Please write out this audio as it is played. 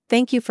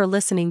Thank you for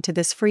listening to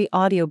this free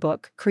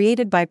audiobook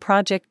created by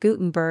Project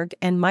Gutenberg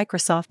and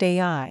Microsoft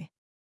AI.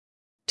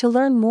 To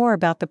learn more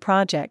about the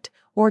project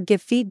or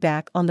give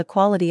feedback on the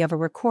quality of a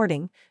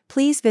recording,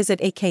 please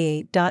visit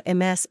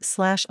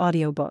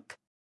aka.ms/audiobook.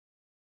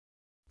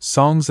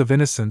 Songs of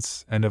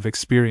Innocence and of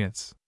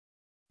Experience,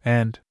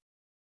 and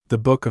The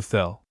Book of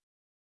Thel.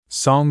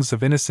 Songs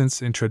of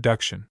Innocence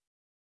Introduction.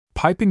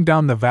 Piping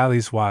down the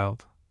valleys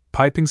wild,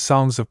 piping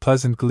songs of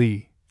pleasant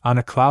glee, on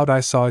a cloud I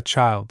saw a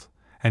child,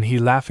 and he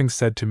laughing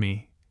said to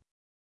me,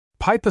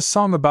 "Pipe a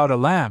song about a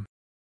lamb."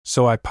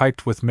 So I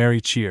piped with merry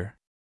cheer.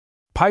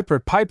 "Piper,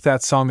 pipe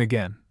that song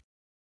again."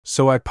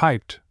 So I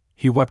piped,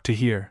 he wept to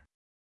hear.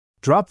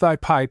 "Drop thy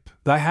pipe,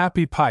 thy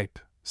happy pipe,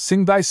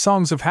 sing thy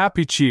songs of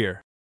happy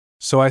cheer."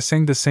 So I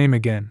sang the same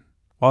again,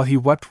 while he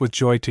wept with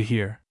joy to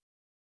hear.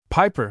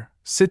 "Piper,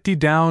 sit thee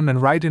down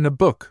and write in a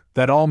book,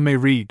 that all may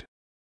read."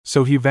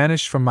 So he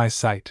vanished from my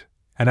sight,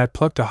 and I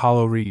plucked a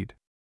hollow reed.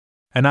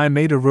 And I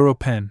made a rural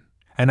pen,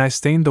 and I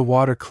stained the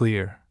water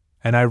clear,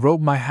 and I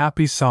wrote my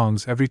happy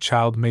songs every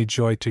child may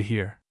joy to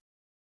hear.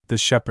 The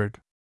Shepherd.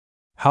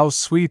 How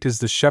sweet is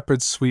the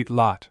shepherd's sweet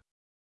lot!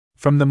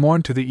 From the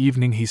morn to the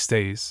evening he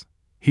stays.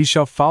 He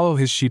shall follow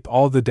his sheep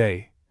all the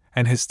day,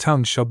 and his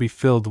tongue shall be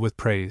filled with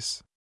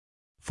praise.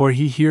 For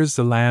he hears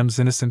the lamb's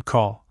innocent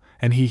call,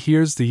 and he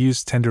hears the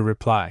ewes' tender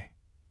reply.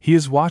 He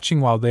is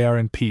watching while they are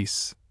in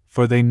peace,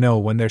 for they know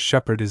when their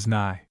shepherd is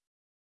nigh.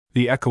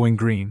 The Echoing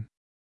Green.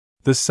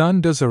 The sun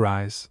does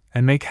arise,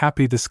 and make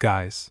happy the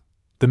skies.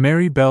 The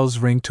merry bells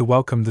ring to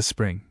welcome the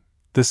spring.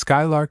 The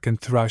skylark and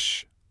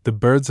thrush, the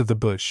birds of the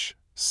bush,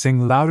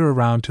 sing louder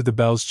around to the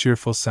bell's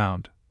cheerful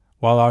sound,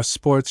 while our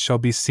sports shall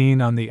be seen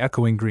on the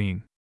echoing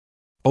green.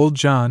 Old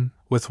John,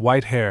 with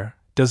white hair,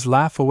 does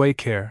laugh away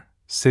care,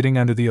 sitting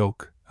under the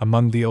oak,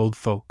 among the old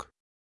folk.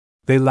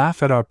 They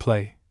laugh at our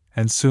play,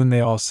 and soon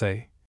they all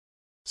say,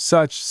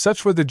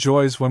 Such were the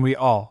joys when we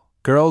all,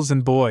 girls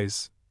and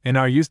boys, in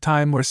our youth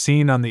time were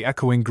seen on the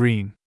echoing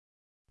green.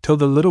 Till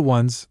the little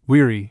ones,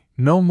 weary,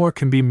 no more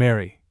can be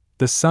merry,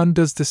 the sun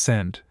does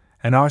descend,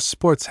 and our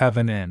sports have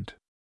an end.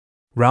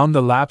 Round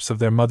the laps of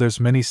their mothers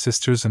many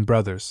sisters and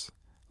brothers,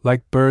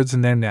 like birds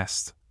in their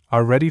nest,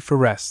 are ready for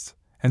rest,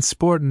 and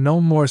sport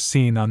no more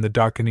seen on the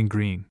darkening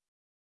green.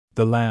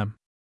 The Lamb.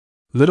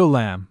 Little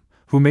lamb,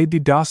 who made thee?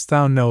 Dost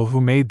thou know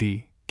who made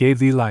thee, gave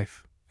thee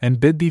life, and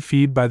bid thee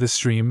feed by the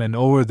stream and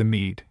o'er the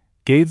mead,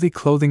 gave thee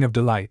clothing of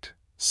delight,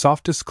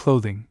 softest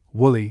clothing,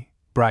 woolly,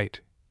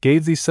 bright,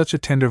 gave thee such a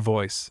tender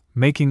voice,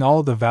 making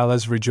all the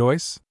valleys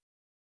rejoice?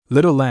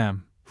 Little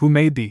lamb, who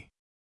made thee?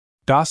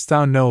 Dost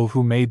thou know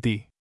who made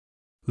thee?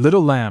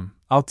 Little lamb,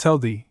 I'll tell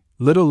thee,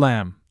 little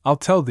lamb, I'll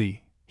tell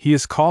thee, he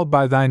is called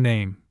by thy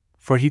name,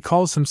 for he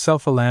calls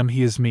himself a lamb.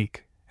 He is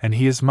meek, and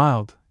he is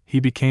mild, he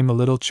became a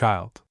little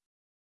child.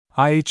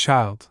 I a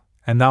child,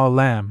 and thou a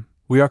lamb,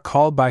 we are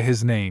called by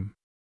his name.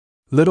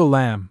 Little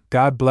lamb,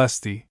 God bless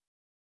thee.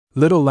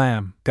 Little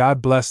lamb,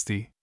 God bless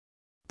thee.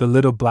 The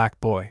Little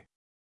Black Boy.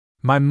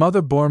 My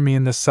mother bore me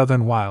in the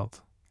southern wild,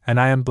 and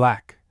I am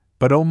black,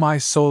 but oh my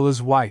soul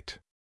is white.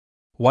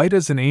 White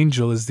as an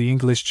angel is the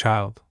English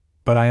child,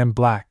 but I am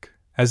black,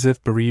 as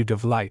if bereaved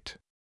of light.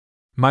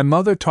 My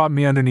mother taught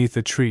me underneath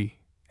a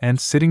tree,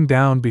 and sitting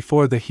down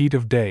before the heat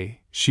of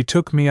day, she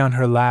took me on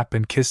her lap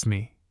and kissed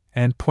me,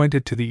 and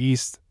pointed to the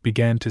east,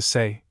 began to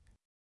say,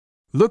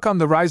 Look on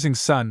the rising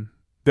sun,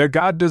 there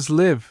God does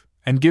live,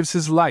 and gives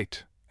his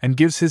light, and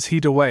gives his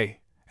heat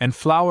away, and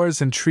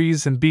flowers and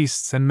trees and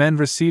beasts and men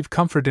receive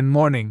comfort in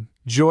morning,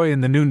 joy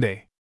in the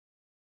noonday.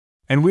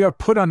 And we are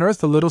put on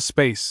earth a little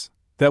space,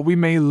 that we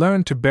may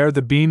learn to bear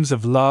the beams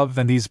of love,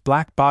 and these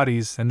black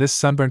bodies and this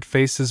sunburnt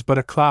face is but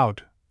a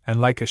cloud, and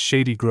like a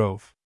shady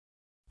grove.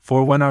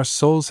 For when our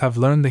souls have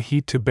learned the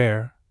heat to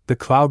bear, the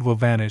cloud will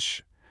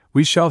vanish,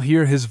 we shall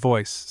hear his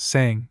voice,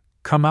 saying,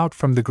 Come out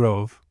from the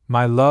grove,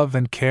 my love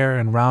and care,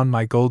 and round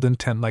my golden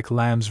tent like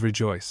lambs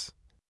rejoice.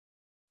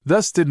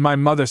 Thus did my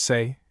mother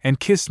say, and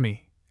kiss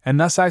me, and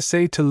thus I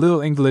say to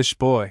little English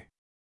boy.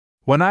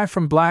 When I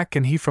from black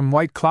and he from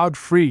white cloud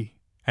free,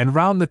 and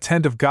round the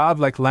tent of God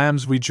like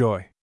lambs we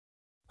joy.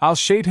 I'll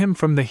shade him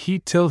from the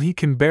heat till he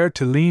can bear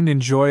to lean in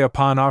joy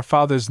upon our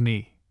Father's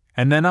knee,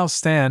 and then I'll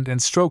stand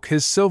and stroke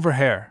his silver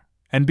hair,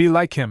 and be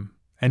like him,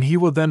 and he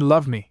will then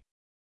love me.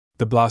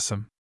 The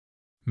Blossom.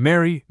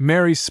 Mary,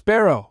 Mary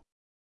Sparrow!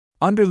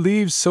 Under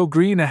leaves so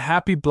green a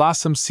happy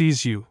blossom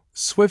sees you,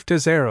 swift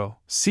as arrow,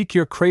 seek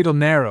your cradle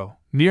narrow,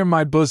 near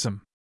my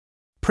bosom.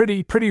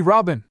 Pretty, pretty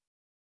robin!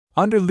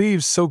 Under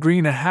leaves so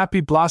green a happy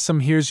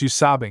blossom hears you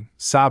sobbing,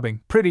 sobbing,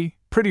 pretty,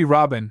 pretty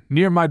robin,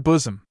 near my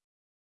bosom.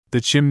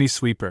 The Chimney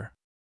Sweeper.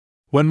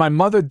 When my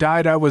mother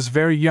died I was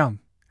very young,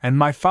 and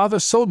my father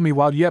sold me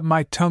while yet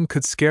my tongue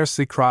could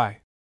scarcely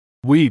cry.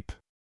 Weep,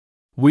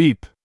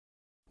 weep,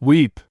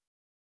 weep,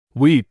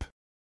 weep.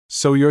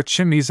 So your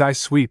chimneys I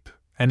sweep,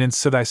 and in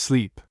soot I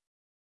sleep.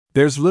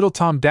 There's little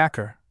Tom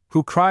Dacre,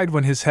 who cried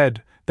when his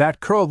head, that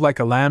curled like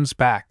a lamb's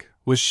back,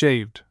 was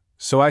shaved,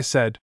 so I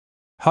said,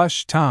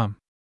 Hush, Tom.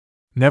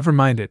 Never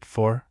mind it,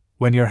 for,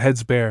 when your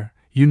head's bare,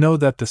 you know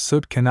that the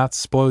soot cannot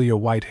spoil your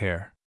white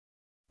hair.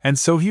 And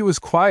so he was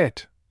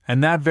quiet,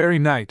 and that very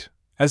night,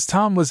 as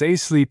Tom was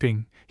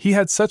sleeping, he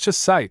had such a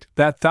sight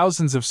that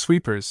thousands of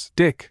sweepers,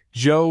 Dick,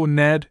 Joe,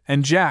 Ned,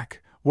 and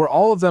Jack, were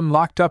all of them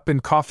locked up in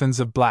coffins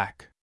of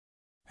black.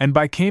 And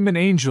by came an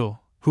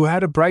angel, who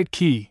had a bright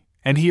key,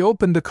 and he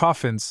opened the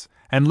coffins,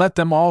 and let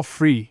them all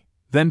free.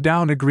 Then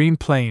down a green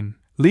plain,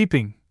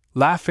 leaping,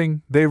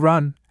 laughing, they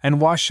run,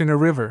 and wash in a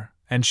river,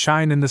 and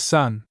shine in the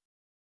sun.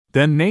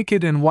 Then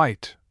naked and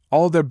white,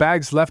 all their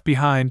bags left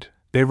behind,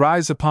 they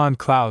rise upon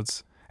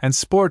clouds, and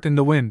sport in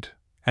the wind.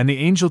 And the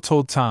angel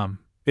told Tom,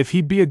 if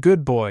he'd be a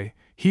good boy,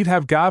 he'd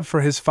have God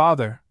for his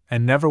father,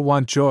 and never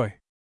want joy.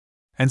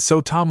 And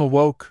so Tom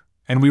awoke,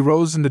 and we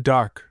rose in the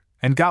dark,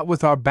 and got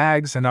with our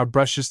bags and our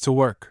brushes to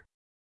work.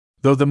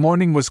 Though the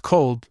morning was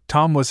cold,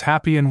 Tom was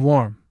happy and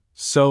warm,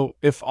 so,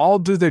 if all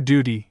do their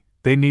duty,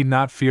 they need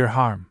not fear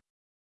harm.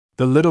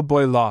 The little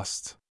boy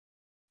lost.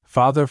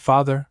 Father,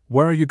 father,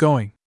 where are you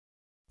going?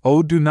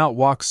 Oh, do not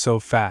walk so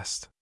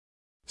fast.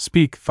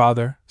 Speak,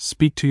 father,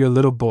 speak to your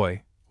little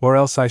boy, or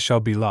else I shall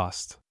be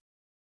lost.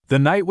 The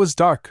night was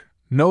dark,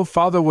 no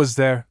father was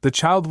there, the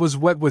child was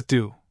wet with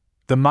dew,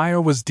 the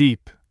mire was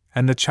deep,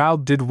 and the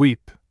child did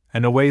weep,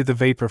 and away the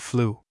vapor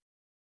flew.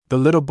 The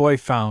little boy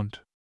found.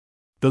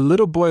 The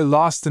little boy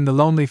lost in the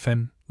lonely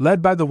fen,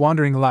 led by the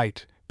wandering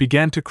light,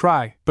 began to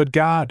cry, but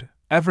God,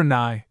 ever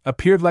nigh,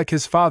 appeared like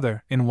his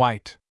father, in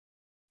white.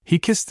 He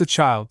kissed the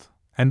child,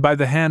 and by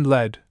the hand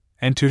led,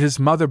 and to his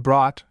mother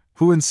brought,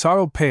 who in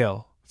sorrow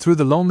pale, through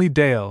the lonely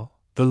dale,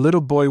 the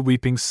little boy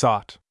weeping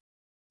sought.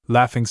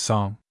 Laughing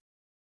Song.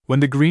 When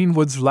the green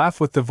woods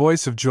laugh with the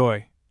voice of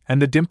joy, and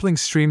the dimpling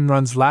stream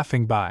runs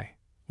laughing by,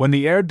 when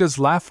the air does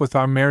laugh with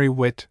our merry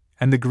wit,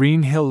 and the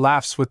green hill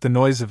laughs with the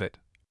noise of it.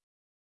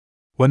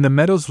 When the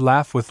meadows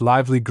laugh with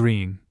lively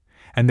green,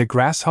 and the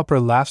grasshopper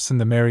laughs in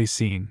the merry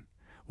scene,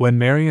 when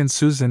Mary and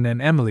Susan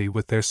and Emily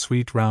with their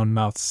sweet round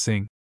mouths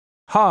sing,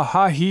 ha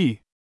ha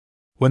he!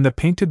 When the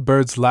painted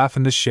birds laugh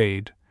in the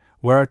shade,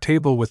 where our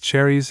table with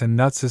cherries and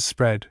nuts is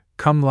spread,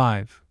 come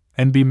live,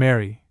 and be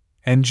merry,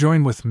 and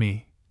join with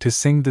me, to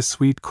sing the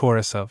sweet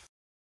chorus of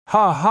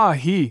ha ha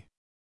he!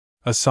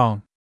 A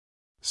song.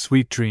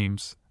 Sweet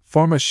dreams,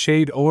 form a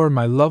shade o'er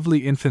my lovely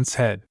infant's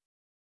head.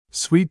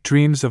 Sweet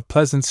dreams of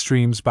pleasant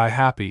streams by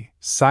happy,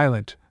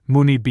 silent,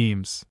 moony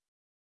beams.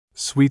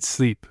 Sweet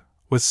sleep,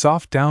 with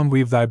soft down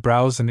weave thy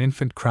brows an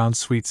infant crown.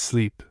 Sweet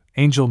sleep,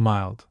 angel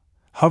mild,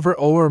 hover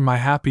o'er my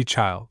happy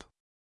child.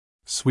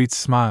 Sweet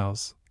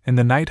smiles, in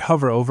the night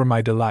hover over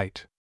my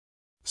delight.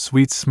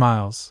 Sweet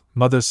smiles,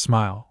 mother's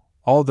smile,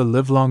 all the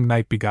livelong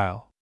night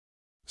beguile.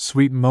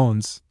 Sweet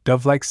moans,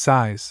 dove-like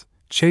sighs,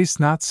 chase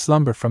not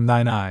slumber from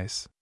thine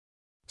eyes.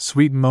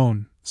 Sweet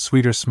moan,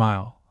 sweeter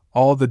smile,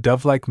 all the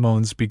dove-like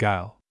moans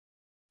beguile.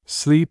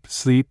 Sleep,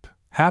 sleep,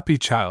 happy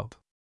child.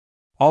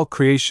 All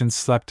creation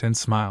slept and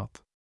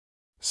smiled.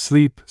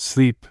 Sleep,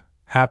 sleep,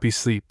 happy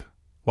sleep,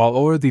 while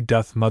o'er thee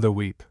doth mother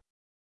weep.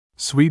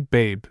 Sweet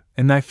babe,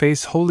 in thy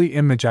face holy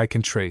image I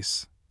can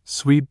trace.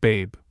 Sweet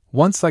babe,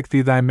 once like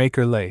thee thy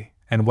Maker lay,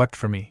 and wept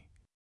for me.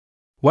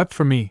 Wept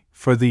for me,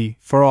 for thee,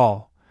 for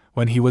all,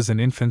 when he was an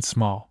infant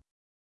small.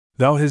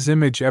 Thou his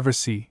image ever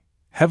see,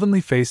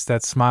 heavenly face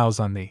that smiles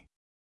on thee.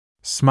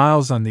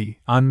 Smiles on thee,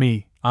 on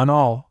me, on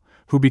all,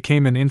 who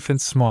became an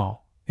infant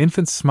small.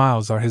 Infant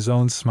smiles are his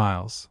own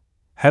smiles.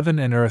 Heaven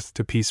and earth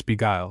to peace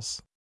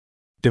beguiles.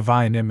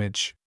 Divine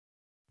image.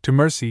 To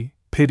mercy,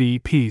 pity,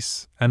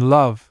 peace, and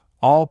love,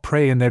 all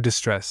pray in their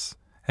distress,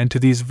 and to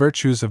these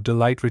virtues of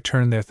delight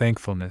return their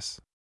thankfulness.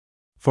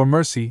 For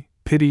mercy,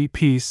 pity,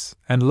 peace,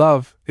 and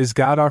love is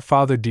God our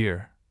Father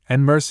dear,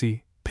 and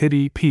mercy,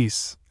 pity,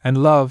 peace,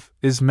 and love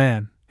is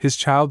man, his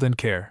child and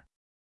care.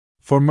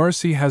 For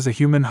mercy has a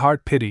human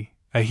heart, pity,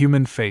 a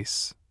human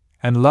face,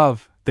 and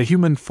love, the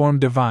human form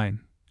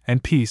divine,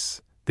 and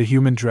peace, the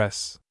human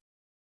dress.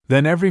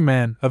 Then every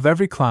man, of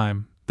every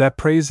clime, that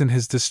prays in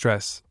his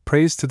distress,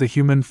 prays to the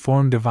human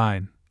form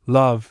divine,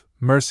 love,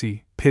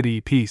 mercy,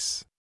 pity,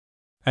 peace.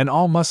 And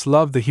all must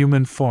love the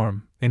human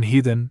form, in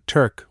heathen,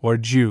 Turk, or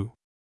Jew.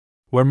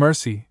 Where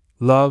mercy,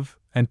 love,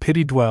 and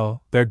pity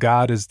dwell, there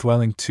God is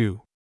dwelling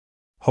too.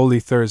 Holy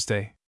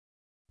Thursday.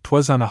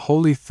 'Twas on a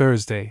holy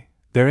Thursday,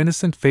 their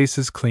innocent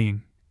faces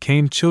clean,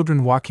 came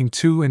children walking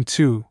two and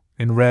two,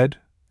 in red,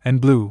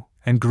 and blue,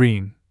 and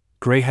green.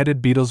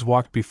 Gray-headed beetles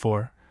walked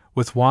before,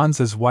 with wands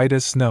as white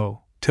as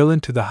snow, till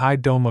into the high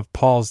dome of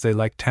Paul's they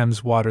like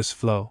Thames waters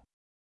flow.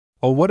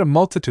 Oh, what a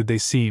multitude they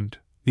seemed,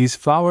 these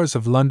flowers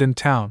of London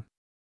town!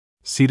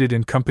 Seated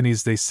in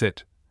companies they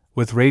sit,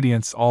 with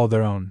radiance all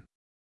their own.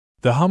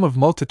 The hum of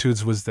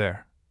multitudes was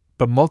there,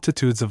 but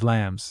multitudes of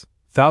lambs,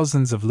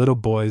 thousands of little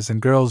boys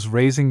and girls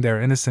raising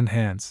their innocent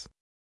hands.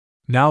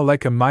 Now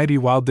like a mighty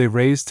wild they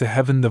raised to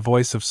heaven the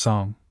voice of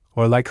song,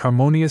 or like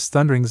harmonious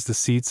thunderings the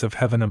seats of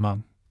heaven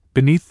among.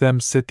 Beneath them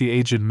sit the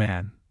aged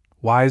man,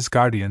 wise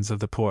guardians of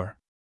the poor.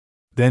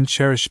 Then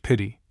cherish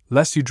pity,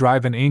 lest you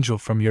drive an angel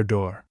from your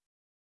door.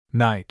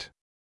 Night.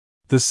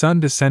 The sun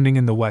descending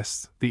in the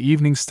west, the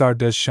evening star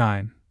does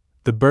shine,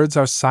 the birds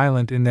are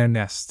silent in their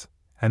nest,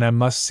 and I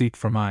must seek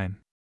for mine.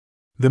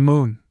 The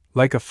moon,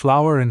 like a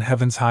flower in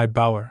heaven's high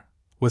bower,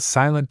 with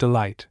silent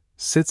delight,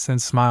 sits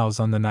and smiles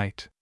on the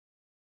night.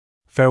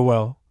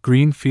 Farewell,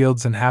 green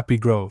fields and happy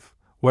grove,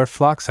 where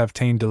flocks have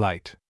ta'en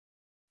delight.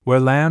 Where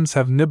lambs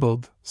have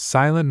nibbled,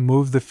 silent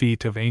move the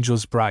feet of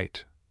angels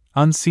bright.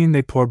 Unseen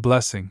they pour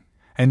blessing,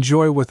 and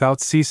joy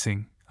without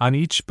ceasing, on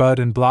each bud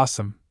and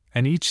blossom,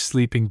 and each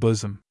sleeping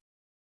bosom.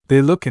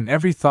 They look in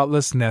every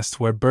thoughtless nest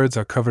where birds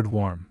are covered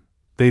warm.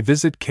 They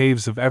visit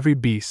caves of every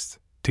beast,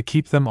 to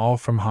keep them all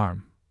from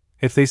harm.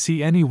 If they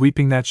see any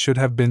weeping that should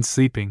have been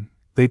sleeping,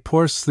 they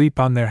pour sleep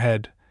on their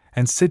head,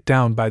 and sit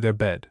down by their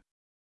bed.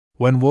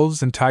 When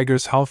wolves and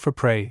tigers howl for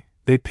prey,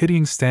 they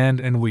pitying stand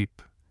and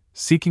weep,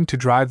 seeking to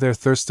drive their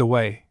thirst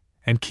away,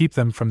 and keep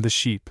them from the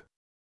sheep.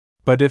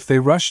 But if they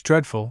rush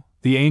dreadful,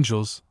 the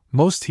angels,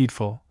 most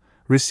heedful,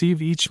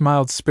 receive each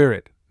mild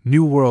spirit,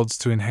 new worlds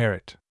to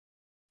inherit.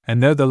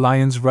 And there the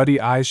lion's ruddy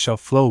eyes shall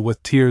flow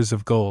with tears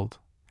of gold,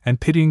 and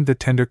pitying the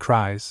tender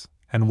cries,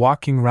 and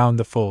walking round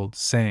the fold,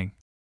 saying,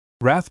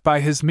 Wrath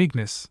by his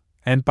meekness,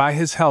 and by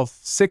his health,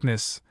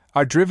 sickness,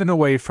 are driven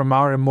away from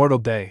our immortal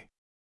day.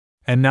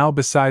 And now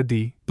beside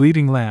thee,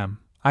 bleeding lamb,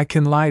 I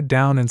can lie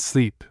down and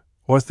sleep,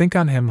 or think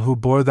on him who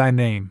bore thy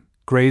name,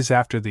 graze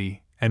after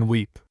thee, and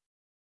weep.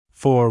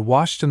 For,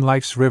 washed in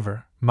life's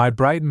river, my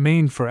bright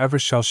mane forever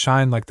shall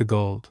shine like the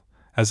gold,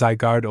 as I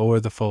guard o'er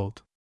the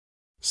fold.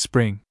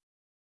 Spring.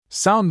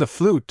 Sound the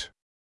flute!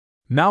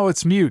 Now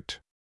it's mute!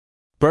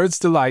 Birds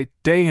delight,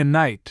 day and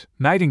night,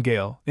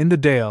 nightingale, in the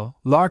dale,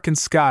 lark and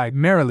sky,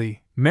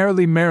 merrily,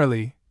 merrily,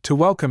 merrily, to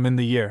welcome in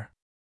the year.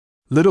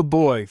 Little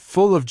boy,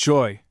 full of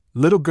joy,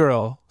 little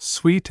girl,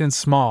 sweet and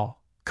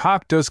small,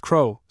 cock does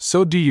crow,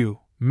 so do you,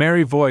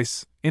 merry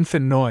voice,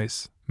 infant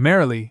noise,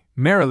 merrily,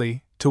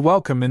 merrily, to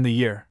welcome in the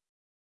year.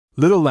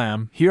 Little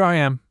lamb, here I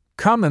am,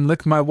 come and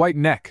lick my white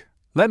neck,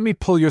 let me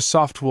pull your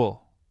soft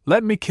wool,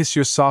 let me kiss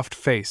your soft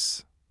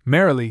face,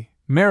 merrily,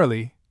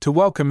 merrily, to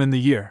welcome in the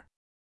year.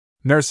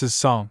 Nurse's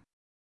Song.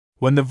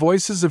 When the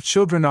voices of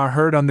children are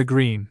heard on the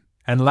green,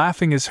 and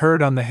laughing is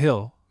heard on the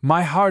hill,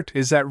 my heart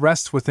is at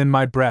rest within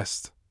my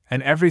breast,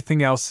 and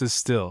everything else is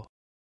still.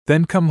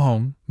 Then come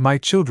home, my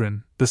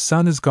children, the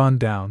sun is gone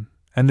down,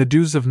 and the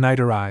dews of night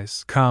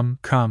arise. Come,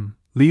 come,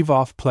 leave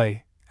off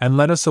play, and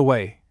let us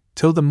away,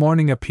 till the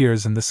morning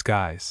appears in the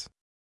skies.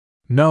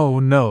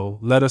 No, no,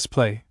 let us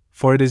play,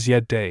 for it is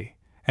yet day,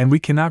 and we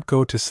cannot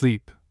go to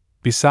sleep.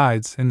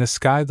 Besides, in the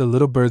sky the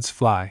little birds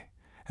fly,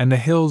 and the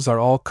hills are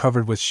all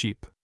covered with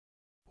sheep.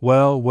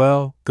 Well,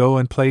 well, go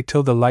and play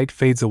till the light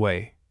fades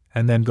away,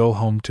 and then go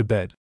home to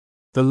bed.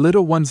 The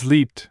little ones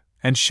leaped,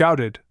 and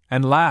shouted,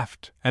 and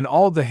laughed, and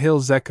all the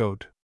hills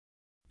echoed.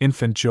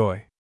 Infant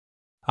joy.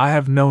 I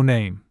have no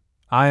name,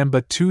 I am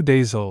but 2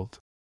 days old.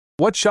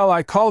 What shall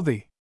I call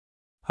thee?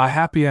 I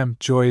happy am,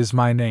 joy is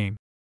my name.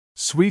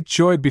 Sweet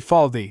joy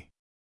befall thee.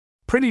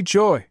 Pretty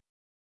joy.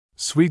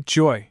 Sweet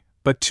joy,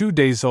 but 2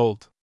 days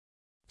old.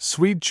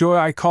 Sweet joy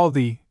I call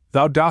thee,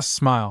 thou dost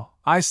smile,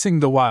 I sing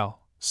the while,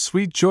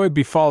 sweet joy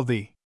befall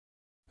thee.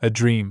 A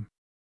dream.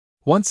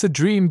 Once a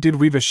dream did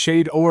weave a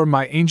shade o'er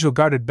my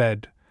angel-guarded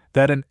bed,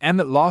 that an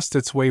emmet lost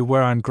its way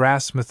where on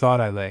grass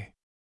methought I lay.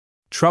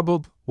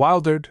 Troubled,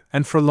 wildered,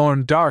 and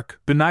forlorn, dark,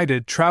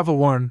 benighted,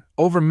 travel-worn,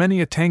 over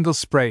many a tangled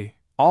spray,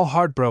 all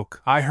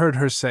heart-broke, I heard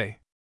her say,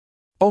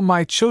 O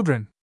my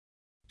children!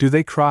 Do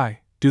they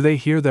cry, do they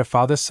hear their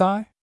father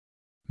sigh?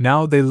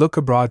 Now they look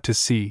abroad to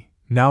see,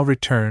 now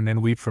return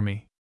and weep for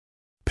me.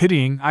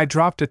 Pitying, I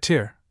dropped a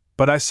tear,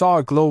 but I saw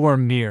a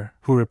glowworm near,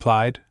 who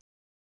replied,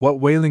 What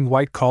wailing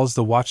wight calls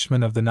the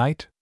watchman of the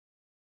night?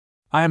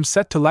 I am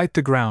set to light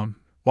the ground,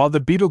 while the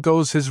beetle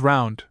goes his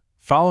round.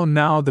 Follow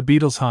now the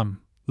beetle's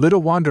hum,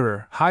 little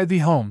wanderer, hie thee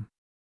home.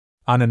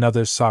 On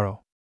another's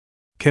sorrow.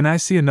 Can I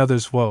see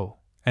another's woe,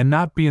 and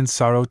not be in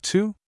sorrow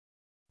too?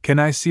 Can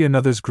I see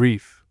another's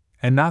grief,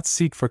 and not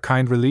seek for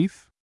kind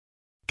relief?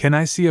 Can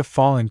I see a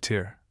falling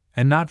tear,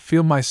 and not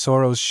feel my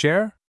sorrow's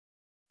share?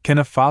 Can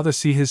a father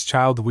see his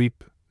child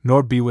weep,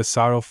 nor be with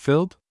sorrow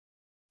filled?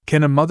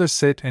 Can a mother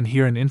sit and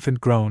hear an infant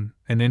groan,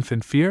 an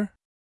infant fear?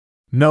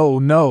 No,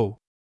 no!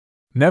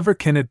 Never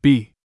can it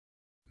be!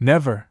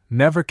 Never,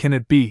 never can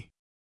it be!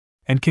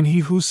 And can he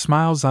who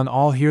smiles on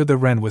all hear the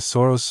wren with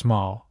sorrows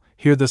small,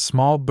 hear the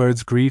small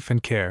bird's grief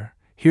and care,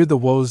 hear the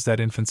woes that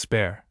infants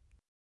bear?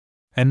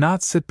 And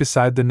not sit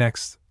beside the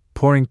next,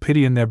 pouring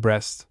pity in their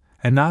breast,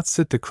 and not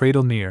sit the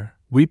cradle near,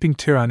 weeping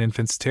tear on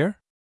infant's tear?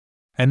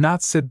 And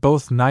not sit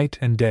both night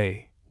and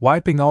day,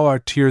 wiping all our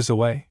tears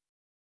away?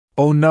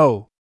 Oh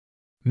no!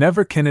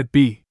 Never can it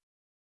be!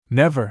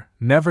 Never,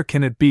 never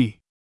can it be!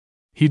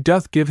 He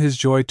doth give his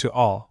joy to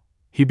all,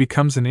 he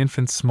becomes an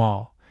infant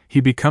small,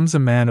 he becomes a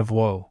man of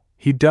woe,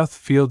 he doth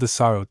feel the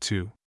sorrow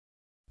too.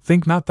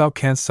 Think not thou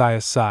canst sigh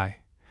a sigh,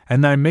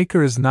 and thy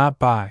Maker is not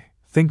by,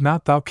 think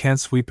not thou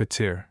canst weep a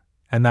tear,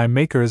 and thy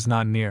Maker is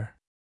not near.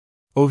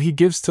 Oh, he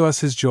gives to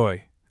us his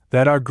joy,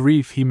 that our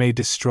grief he may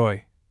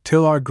destroy,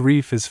 till our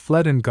grief is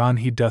fled and gone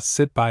he doth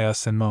sit by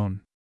us and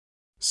moan.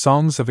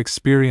 Songs of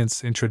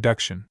Experience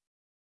Introduction.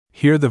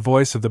 Hear the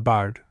voice of the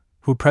bard,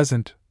 who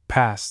present,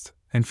 past,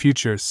 and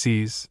future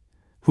sees,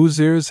 whose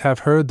ears have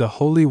heard the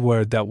holy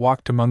word that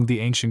walked among the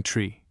ancient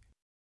tree.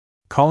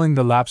 calling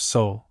the lapsed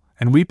soul,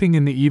 and weeping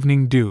in the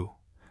evening dew,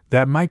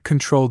 that might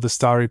control the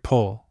starry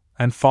pole,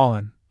 and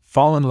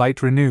fallen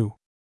light renew.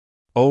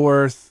 O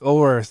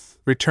earth,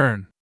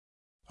 return!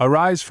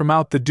 Arise from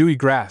out the dewy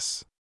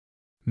grass!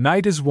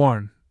 Night is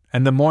worn,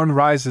 and the morn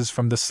rises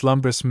from the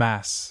slumbrous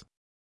mass.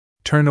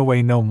 Turn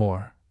away no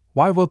more,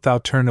 why wilt thou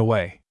turn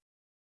away?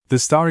 The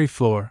starry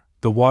floor,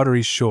 the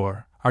watery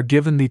shore, are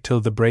given thee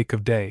till the break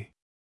of day.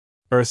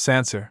 Earth's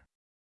answer.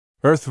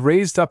 Earth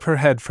raised up her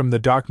head from the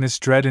darkness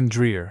dread and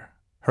drear,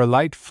 her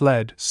light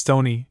fled,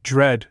 stony,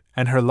 dread,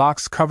 and her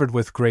locks covered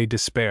with grey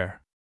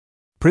despair.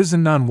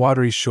 Prisoned on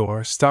watery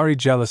shore, starry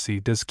jealousy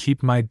does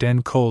keep my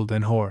den cold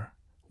and hoar.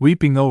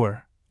 Weeping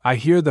o'er, I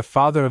hear the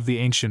father of the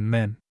ancient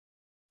men.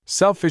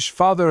 Selfish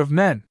father of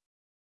men!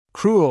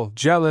 Cruel,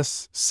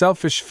 jealous,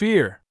 selfish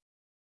fear!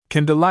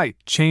 Can delight,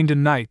 chained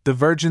in night, the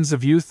virgins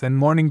of youth and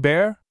morning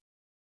bear?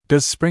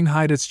 Does spring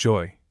hide its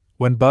joy,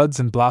 when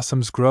buds and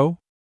blossoms grow?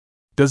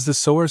 Does the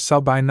sower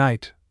sow by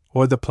night,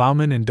 or the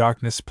plowman in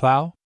darkness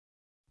plow?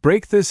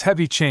 Break this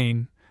heavy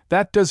chain,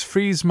 that does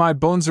freeze my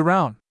bones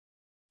around.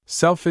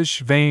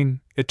 Selfish,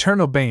 vain,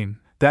 eternal bane,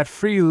 that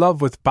free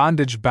love with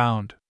bondage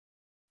bound.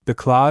 The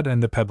clod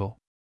and the pebble.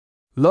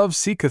 Love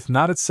seeketh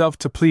not itself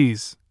to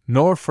please,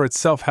 nor for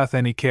itself hath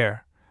any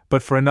care,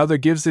 but for another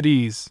gives it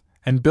ease,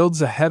 and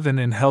builds a heaven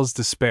in hell's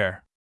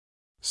despair.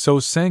 So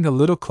sang a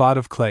little clod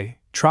of clay,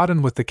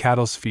 trodden with the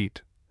cattle's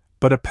feet,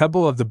 but a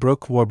pebble of the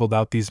brook warbled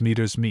out these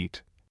meters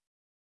meet.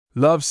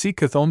 Love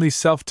seeketh only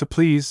self to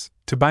please,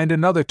 to bind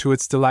another to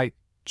its delight,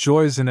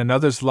 joys in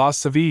another's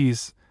loss of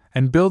ease,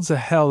 and builds a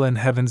hell in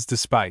heaven's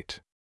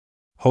despite.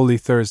 Holy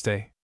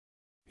Thursday.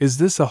 Is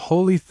this a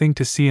holy thing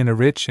to see in a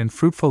rich and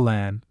fruitful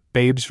land,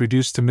 babes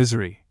reduced to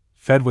misery,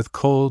 fed with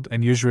cold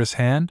and usurious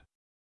hand?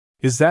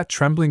 Is that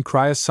trembling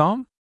cry a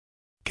song?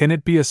 Can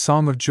it be a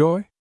song of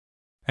joy?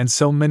 And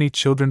so many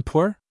children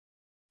poor?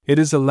 It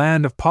is a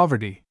land of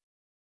poverty.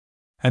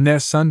 And their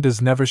sun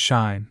does never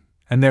shine,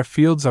 and their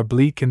fields are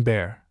bleak and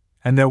bare,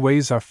 and their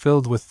ways are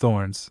filled with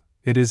thorns.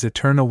 It is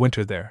eternal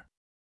winter there.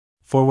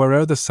 For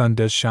where'er the sun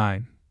does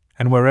shine,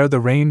 and where'er the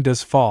rain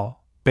does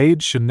fall,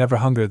 babes should never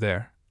hunger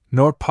there,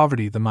 nor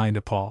poverty the mind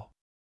appall.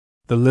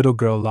 The little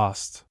girl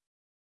lost.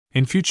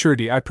 In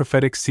futurity I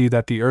prophetic see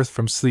that the earth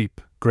from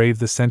sleep, grave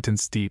the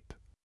sentence deep,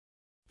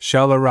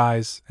 shall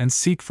arise, and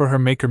seek for her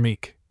Maker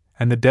meek,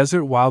 and the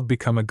desert wild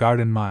become a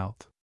garden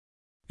mild.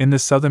 In the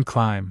southern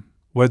clime,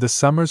 where the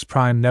summer's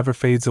prime never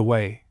fades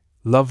away,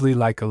 lovely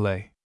like a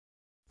lay.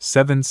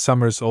 7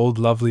 summers old,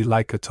 lovely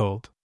like a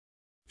told.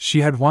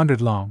 She had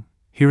wandered long,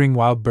 hearing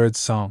wild birds'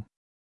 song.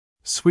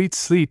 Sweet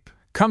sleep,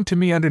 come to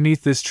me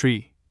underneath this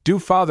tree. Do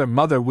father,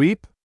 mother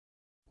weep?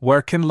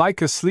 Where can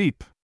Lyca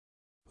sleep?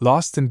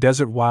 Lost in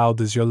desert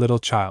wild is your little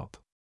child.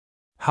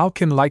 How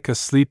can Lyca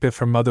sleep if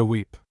her mother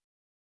weep?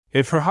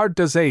 If her heart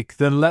does ache,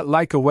 then let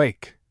Lyca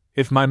wake.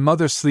 If my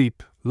mother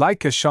sleep,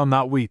 Lyca shall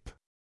not weep.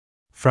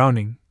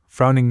 Frowning,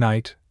 frowning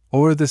night,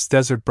 o'er this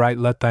desert bright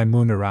let thy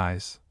moon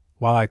arise,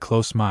 while I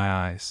close my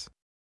eyes.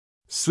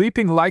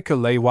 Sleeping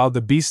Lyca lay while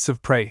the beasts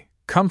of prey,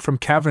 come from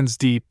caverns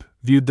deep,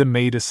 viewed the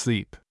maid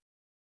asleep.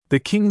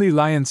 The kingly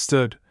lion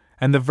stood,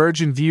 and the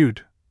virgin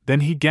viewed, then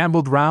he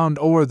gamboled round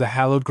o'er the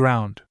hallowed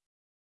ground.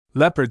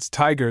 Leopards,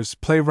 tigers,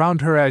 play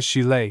round her as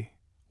she lay,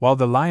 while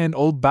the lion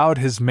old bowed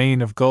his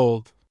mane of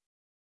gold.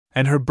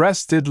 And her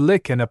breast did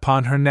lick, and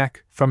upon her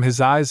neck, from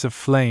his eyes of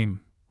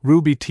flame,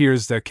 ruby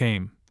tears there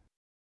came.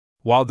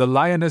 While the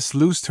lioness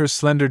loosed her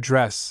slender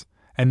dress,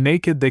 and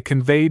naked they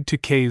conveyed to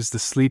caves the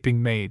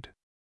sleeping maid.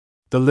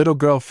 The little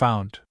girl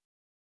found.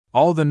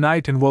 All the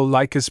night in woe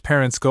Lyca's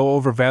parents go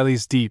over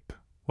valleys deep,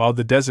 while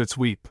the deserts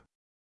weep.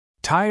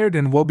 Tired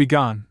and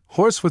woebegone,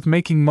 hoarse with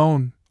making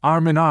moan,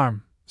 arm in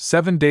arm,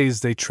 7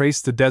 days they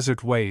trace the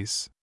desert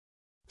ways.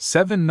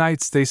 7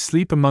 nights they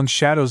sleep among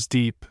shadows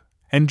deep,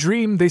 and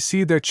dream they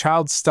see their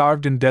child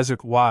starved in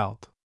desert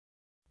wild.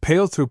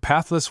 Pale through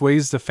pathless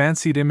ways the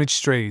fancied image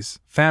strays,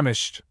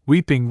 famished,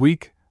 weeping,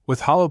 weak,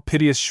 with hollow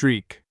piteous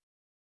shriek.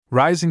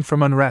 Rising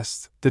from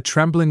unrest, the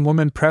trembling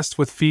woman pressed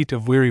with feet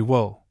of weary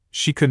woe,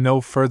 she could no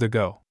further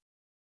go.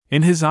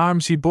 In his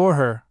arms he bore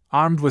her,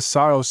 armed with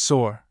sorrow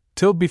sore,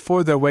 till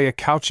before their way a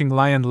couching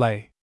lion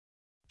lay.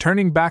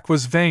 Turning back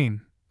was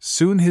vain,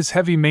 soon his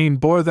heavy mane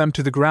bore them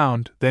to the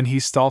ground, then he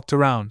stalked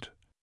around,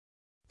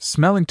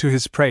 smelling to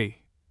his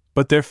prey,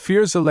 but their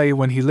fears allay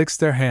when he licks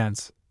their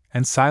hands,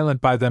 and silent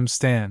by them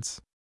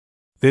stands.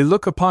 They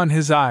look upon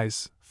his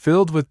eyes,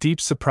 filled with deep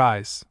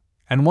surprise,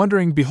 and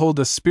wondering behold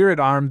a spirit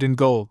armed in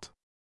gold.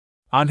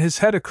 On his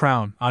head a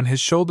crown, on his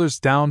shoulders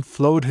down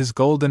flowed his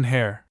golden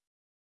hair.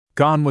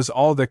 Gone was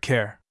all their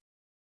care.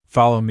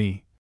 Follow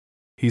me,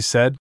 he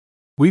said.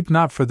 Weep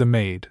not for the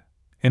maid,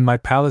 in my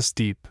palace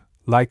deep,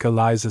 Lyca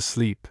lies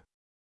asleep.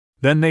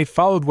 Then they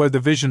followed where the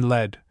vision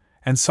led,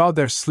 and saw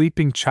their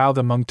sleeping child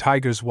among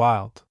tigers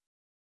wild.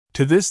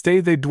 To this day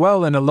they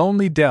dwell in a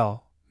lonely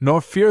dell,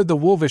 nor fear the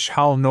wolvish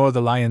howl nor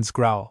the lion's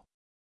growl.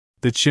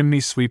 The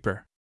chimney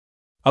sweeper,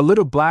 a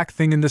little black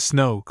thing in the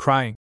snow,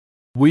 crying,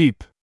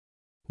 Weep,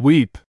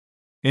 weep,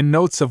 in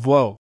notes of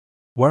woe.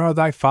 Where are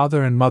thy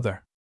father and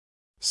mother?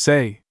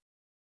 Say.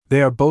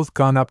 they are both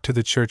gone up to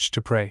the church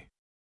to pray.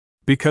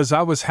 Because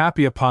I was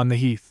happy upon the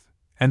heath,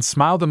 and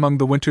smiled among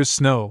the winter's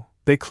snow,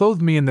 they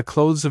clothed me in the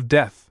clothes of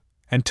death,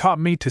 and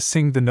taught me to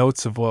sing the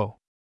notes of woe.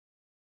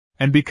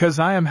 And because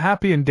I am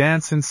happy and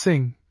dance and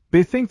sing,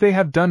 they think they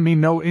have done me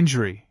no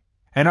injury,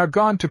 and are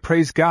gone to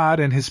praise God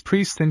and His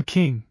priest and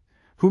king,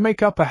 who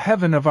make up a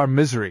heaven of our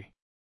misery.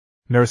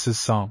 Nurse's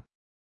Song.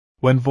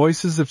 When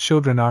voices of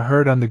children are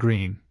heard on the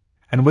green,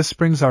 and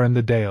whisperings are in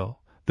the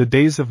dale, the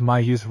days of my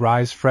youth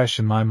rise fresh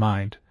in my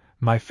mind,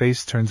 my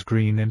face turns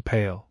green and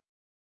pale.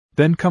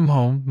 Then come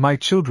home, my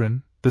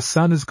children, the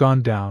sun is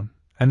gone down,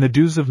 and the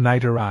dews of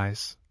night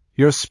arise.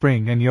 Your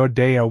spring and your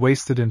day are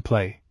wasted in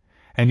play,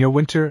 and your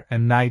winter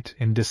and night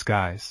in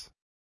disguise.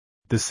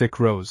 The sick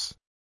rose.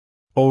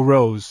 O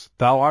rose,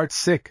 thou art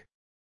sick!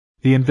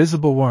 The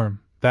invisible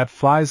worm, that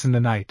flies in the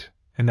night,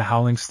 in the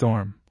howling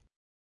storm,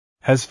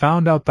 has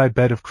found out thy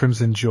bed of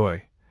crimson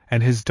joy,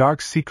 and his dark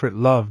secret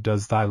love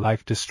does thy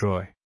life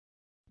destroy.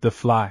 The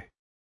fly.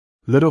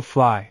 Little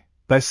fly,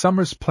 thy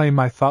summer's play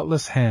my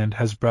thoughtless hand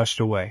has brushed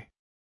away.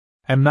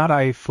 Am not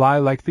I a fly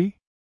like thee?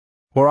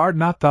 Or art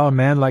not thou a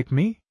man like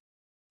me?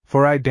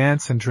 For I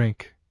dance and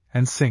drink,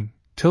 and sing,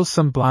 till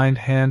some blind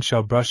hand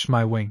shall brush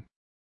my wing.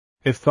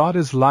 If thought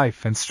is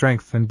life and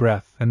strength and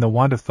breath, and the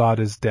want of thought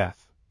is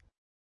death,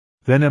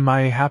 then am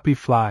I a happy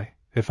fly,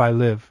 if I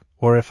live,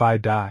 or if I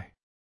die.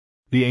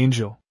 The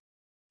angel.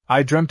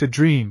 I dreamt a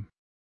dream.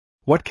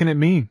 What can it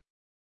mean?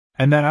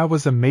 And that I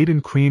was a maiden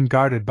queen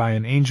guarded by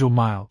an angel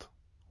mild,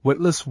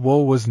 witless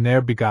woe was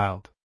ne'er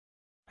beguiled.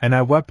 And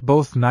I wept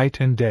both night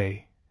and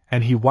day,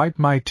 and he wiped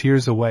my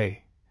tears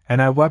away,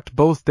 and I wept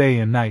both day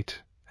and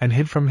night, and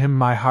hid from him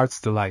my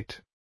heart's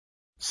delight.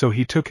 So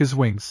he took his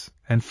wings,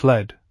 and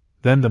fled,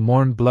 then the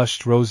morn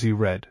blushed rosy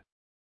red.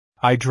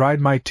 I dried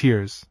my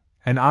tears,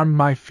 and armed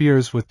my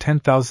fears with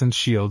 10,000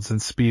 shields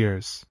and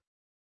spears.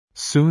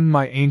 Soon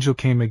my angel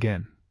came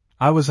again.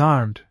 I was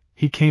armed,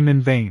 he came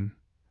in vain,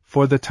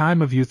 for the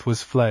time of youth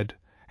was fled,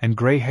 and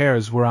grey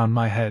hairs were on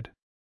my head.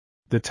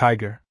 The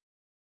tiger.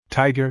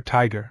 Tiger,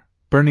 tiger,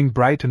 burning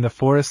bright in the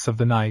forests of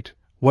the night,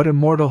 what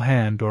immortal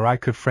hand or eye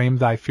could frame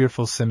thy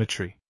fearful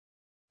symmetry?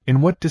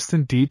 In what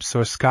distant deeps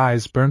or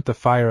skies burnt the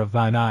fire of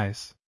thine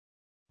eyes?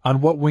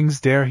 On what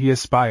wings dare he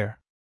aspire?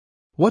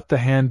 What the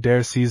hand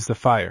dare seize the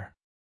fire?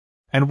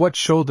 And what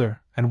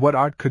shoulder, and what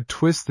art could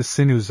twist the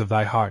sinews of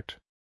thy heart?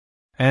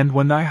 And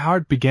when thy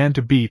heart began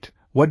to beat,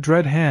 what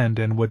dread hand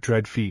and what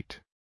dread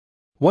feet?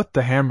 What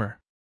the hammer?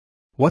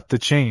 What the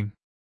chain?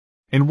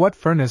 In what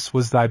furnace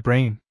was thy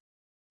brain?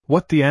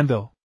 What the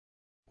anvil?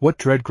 What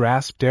dread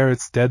grasp dare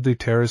its deadly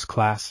terrors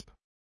clasp?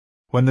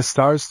 When the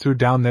stars threw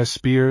down their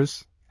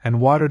spears, and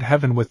watered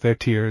heaven with their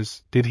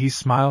tears, did he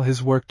smile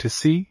his work to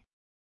see?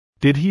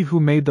 Did he who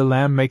made the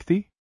lamb make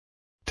thee?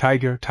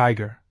 Tiger,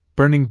 tiger,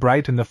 burning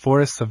bright in the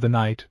forests of the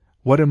night,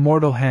 what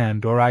immortal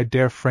hand or eye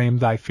dare frame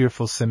thy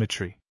fearful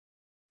symmetry?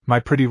 My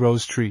pretty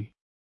rose tree.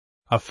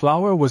 A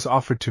flower was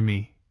offered to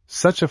me,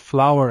 such a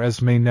flower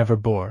as may never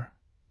bore,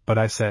 but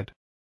I said,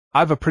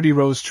 I've a pretty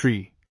rose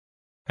tree,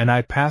 and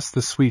I passed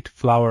the sweet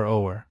flower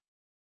o'er.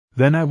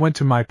 Then I went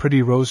to my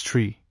pretty rose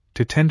tree,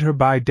 to tend her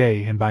by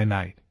day and by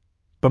night,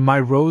 but my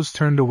rose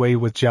turned away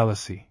with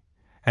jealousy,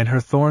 and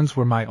her thorns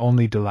were my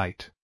only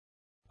delight.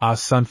 Ah,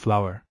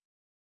 sunflower!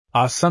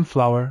 Ah,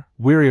 sunflower,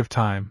 weary of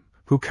time,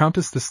 who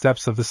countest the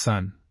steps of the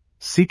sun,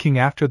 seeking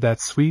after that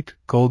sweet,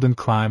 golden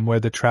clime where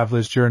the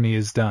traveler's journey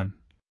is done,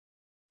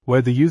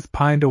 where the youth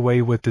pined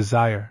away with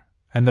desire,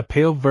 and the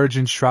pale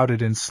virgins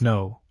shrouded in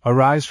snow,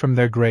 arise from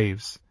their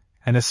graves,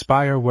 and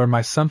aspire where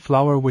my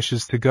sunflower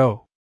wishes to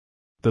go.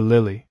 The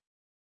lily.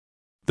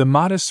 The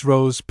modest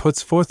rose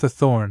puts forth a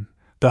thorn,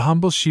 the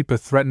humble sheep a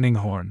threatening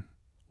horn,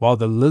 while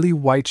the lily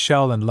white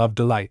shall in love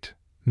delight,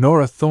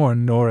 nor a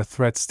thorn nor a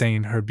threat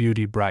stain her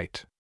beauty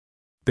bright.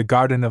 The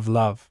garden of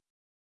love.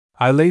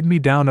 I laid me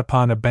down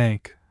upon a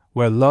bank,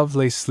 where love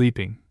lay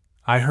sleeping,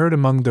 I heard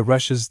among the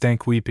rushes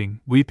dank weeping,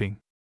 weeping.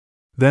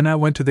 Then I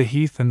went to the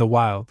heath and the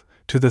wild,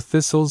 to the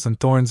thistles and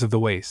thorns of the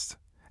waste,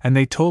 and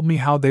they told me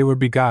how they were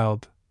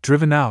beguiled,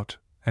 driven out,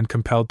 and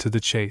compelled to the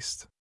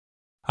chase.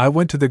 I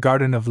went to the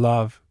garden of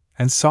love,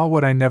 and saw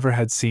what I never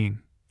had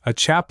seen. A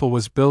chapel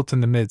was built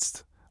in the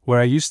midst, where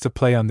I used to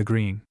play on the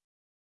green.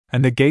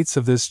 And the gates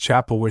of this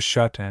chapel were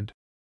shut, and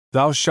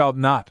 "Thou shalt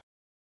not"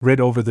 writ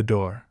over the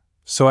door.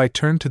 So I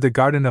turned to the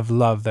garden of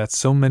love that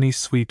so many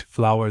sweet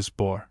flowers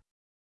bore.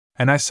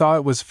 And I saw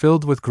it was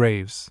filled with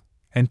graves,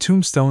 and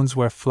tombstones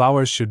where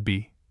flowers should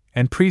be,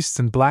 and priests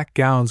in black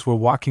gowns were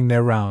walking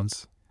their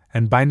rounds,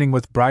 and binding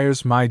with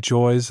briars my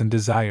joys and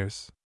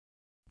desires.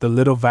 The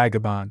little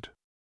vagabond.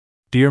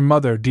 Dear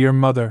mother,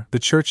 the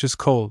church is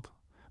cold,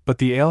 but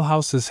the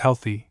alehouse is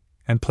healthy,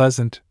 and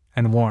pleasant,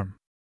 and warm.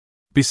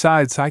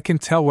 Besides, I can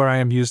tell where I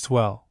am used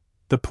well,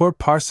 the poor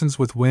parsons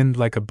with wind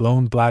like a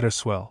blown bladder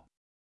swell.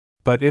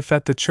 But if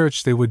at the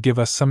church they would give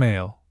us some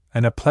ale,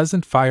 and a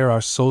pleasant fire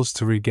our souls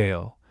to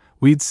regale,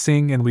 we'd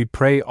sing and we'd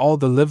pray all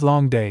the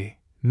livelong day,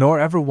 nor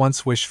ever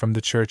once wish from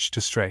the church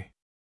to stray.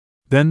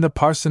 Then the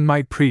parson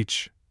might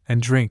preach,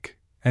 and drink,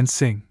 and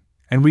sing,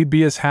 and we'd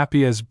be as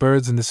happy as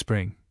birds in the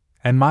spring,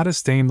 and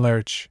modest Dame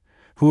Lurch,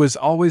 who is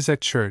always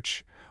at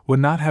church, would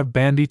not have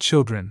bandy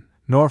children,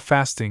 nor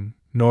fasting,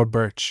 nor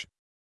birch.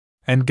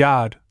 And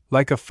God,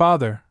 like a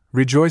father,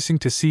 rejoicing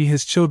to see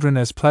his children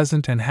as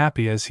pleasant and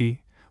happy as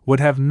he, would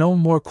have no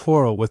more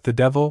quarrel with the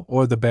devil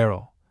or the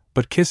barrel,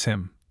 but kiss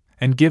him,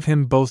 and give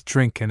him both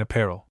drink and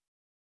apparel.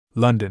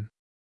 London.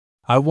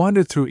 I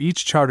wandered through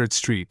each chartered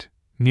street,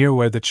 near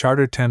where the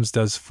chartered Thames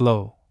does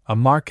flow, a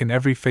mark in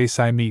every face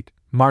I meet,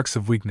 marks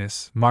of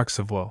weakness, marks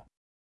of woe.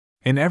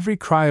 In every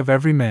cry of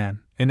every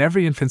man, in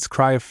every infant's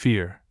cry of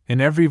fear,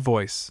 in every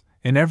voice,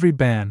 in every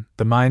ban,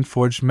 the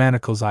mind-forged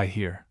manacles I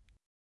hear.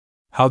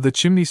 How the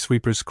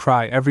chimney-sweeper's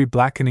cry every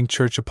blackening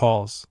church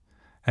appalls,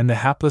 and the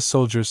hapless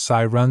soldier's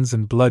sigh runs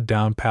in blood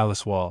down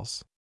palace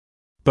walls.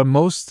 But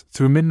most,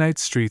 through midnight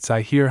streets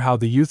I hear how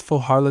the youthful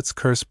harlot's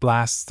curse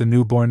blasts the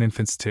newborn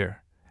infant's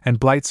tear, and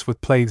blights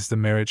with plagues the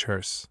marriage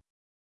hearse.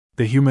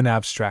 The human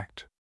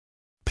abstract.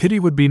 Pity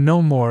would be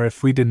no more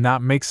if we did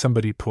not make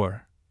somebody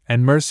poor,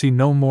 and mercy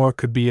no more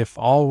could be if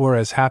all were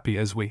as happy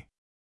as we.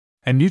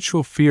 And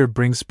mutual fear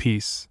brings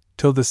peace,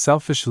 till the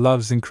selfish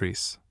loves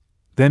increase.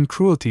 Then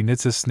cruelty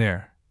knits a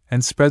snare,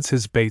 and spreads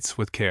his baits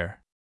with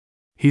care.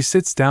 He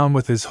sits down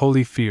with his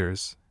holy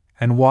fears,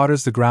 and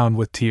waters the ground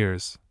with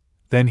tears.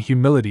 Then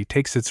humility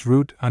takes its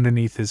root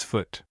underneath his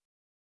foot.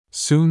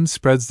 Soon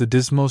spreads the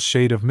dismal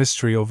shade of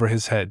mystery over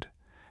his head,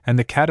 and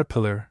the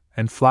caterpillar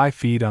and fly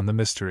feed on the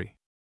mystery.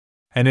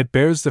 And it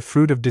bears the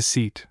fruit of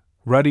deceit,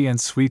 ruddy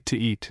and sweet to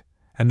eat,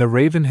 and the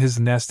raven his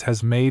nest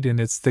has made in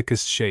its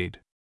thickest shade.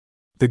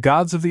 The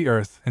gods of the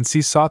earth and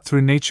sea sought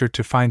through nature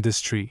to find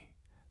this tree,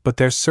 but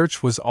their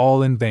search was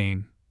all in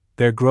vain.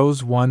 There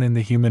grows one in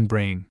the human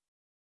brain.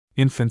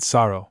 Infant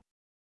sorrow.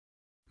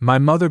 My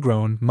mother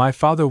groaned, my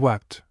father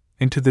wept.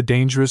 Into the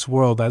dangerous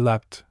world I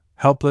leapt,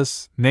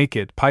 helpless,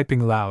 naked,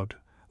 piping loud,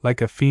 like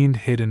a fiend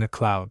hid in a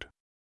cloud.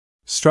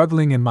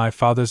 Struggling in my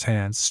father's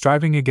hands,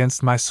 striving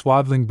against my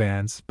swaddling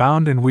bands,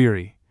 bound and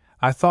weary,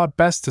 I thought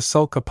best to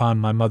sulk upon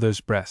my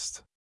mother's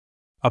breast.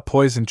 A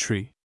poison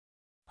tree.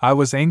 I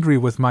was angry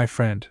with my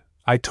friend,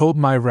 I told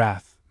my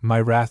wrath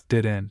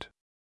did end.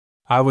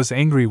 I was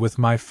angry with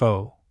my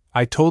foe,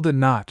 I told it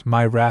not,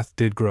 my wrath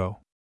did grow.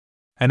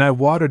 And I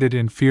watered it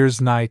in fear's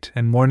night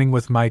and morning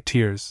with my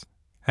tears,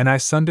 and I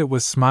sunned it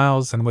with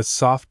smiles and with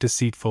soft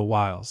deceitful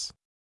wiles.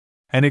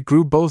 And it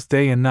grew both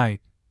day and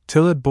night,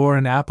 till it bore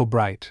an apple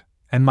bright,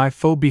 and my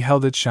foe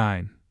beheld it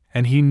shine,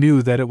 and he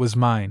knew that it was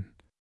mine.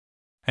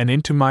 And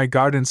into my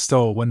garden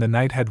stole when the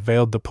night had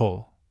veiled the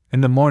pole.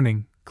 In the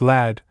morning,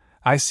 glad,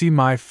 I see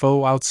my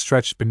foe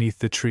outstretched beneath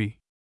the tree.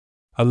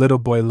 A little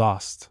boy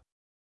lost.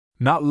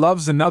 Not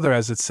loves another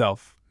as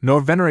itself, nor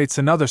venerates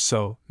another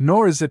so,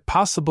 nor is it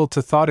possible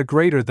to thought a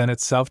greater than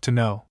itself to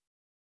know.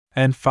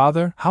 And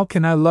father, how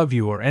can I love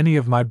you or any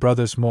of my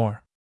brothers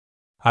more?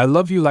 I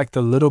love you like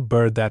the little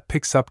bird that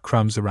picks up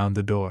crumbs around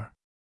the door.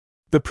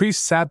 The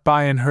priest sat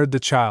by and heard the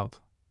child.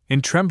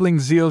 In trembling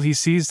zeal he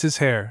seized his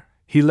hair,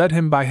 he led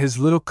him by his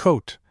little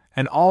coat,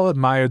 and all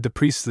admired the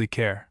priestly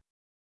care.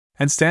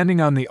 And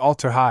standing on the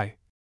altar high,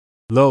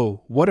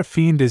 "Lo, what a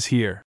fiend is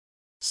here,"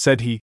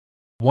 said he,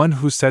 "one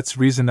who sets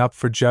reason up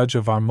for judge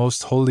of our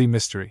most holy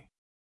mystery."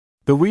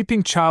 The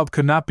weeping child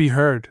could not be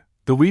heard,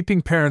 the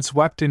weeping parents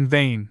wept in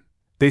vain.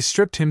 They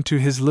stripped him to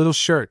his little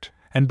shirt,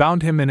 and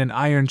bound him in an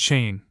iron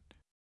chain,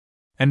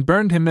 and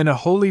burned him in a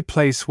holy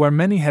place where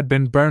many had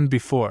been burned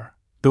before.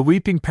 The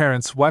weeping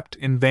parents wept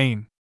in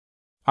vain.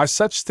 Are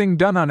such thing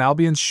done on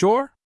Albion's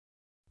shore?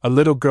 A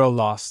little girl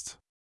lost.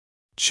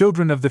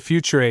 Children of the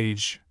future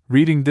age,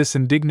 reading this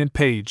indignant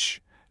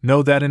page,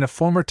 know that in a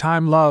former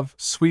time love,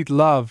 sweet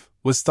love,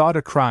 was thought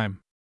a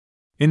crime.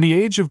 In the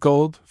age of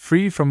gold,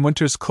 free from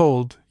winter's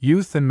cold,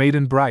 youth and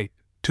maiden bright,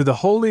 to the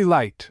holy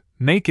light,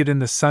 naked in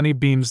the sunny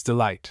beam's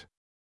delight.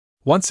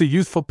 Once a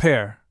youthful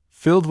pair,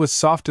 filled with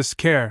softest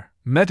care,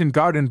 met in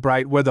garden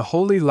bright where the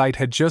holy light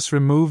had just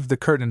removed the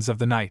curtains of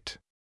the night.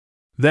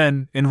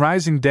 Then, in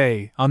rising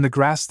day, on the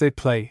grass they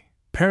play.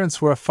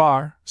 Parents were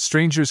afar,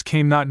 strangers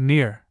came not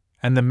near,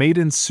 and the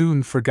maiden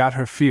soon forgot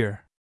her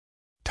fear.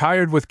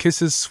 Tired with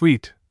kisses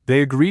sweet,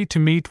 they agree to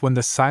meet when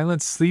the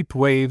silent sleep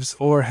waves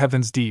o'er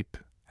heaven's deep,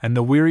 and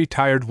the weary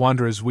tired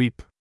wanderers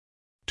weep.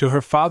 To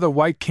her father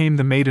white came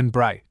the maiden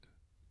bright,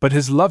 but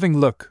his loving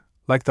look,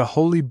 like the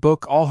holy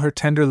book, all her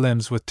tender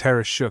limbs with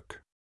terror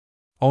shook.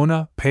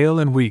 Ona, pale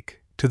and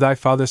weak, to thy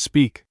father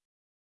speak.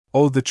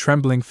 Oh, the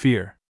trembling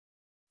fear!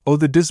 Oh,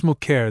 the dismal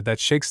care that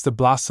shakes the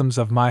blossoms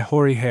of my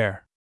hoary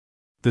hair!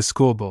 The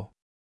schoolboy.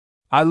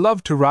 I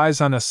love to rise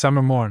on a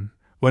summer morn,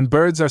 when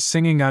birds are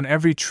singing on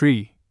every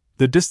tree,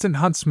 the distant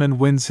huntsman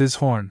winds his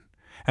horn,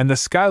 and the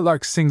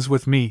skylark sings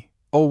with me.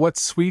 Oh, what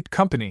sweet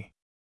company!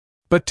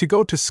 But to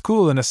go to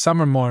school in a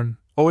summer morn,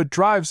 oh, it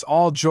drives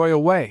all joy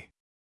away.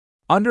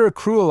 Under a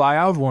cruel eye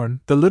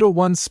outworn, the little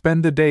ones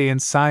spend the day in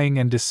sighing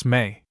and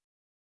dismay.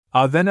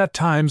 Ah, then at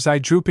times I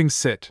drooping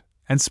sit,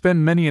 and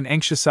spend many an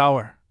anxious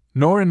hour,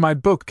 nor in my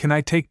book can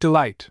I take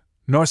delight,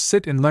 nor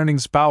sit in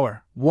learning's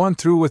bower, worn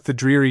through with the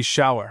dreary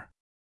shower.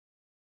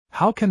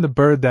 How can the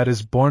bird that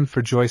is born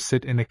for joy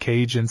sit in a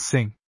cage and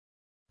sing?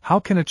 How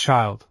can a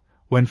child,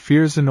 when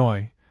fears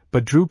annoy,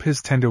 but droop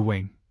his tender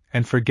wing,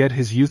 and forget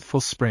his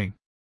youthful spring.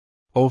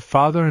 O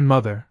father and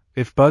mother,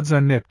 if buds are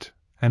nipped,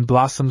 and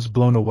blossoms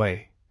blown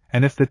away,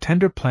 and if the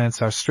tender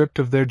plants are stripped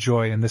of their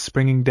joy in the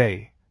springing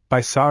day, by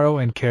sorrow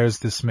and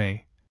care's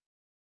dismay,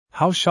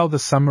 how shall the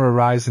summer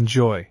arise in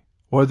joy,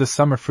 or the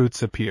summer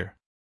fruits appear?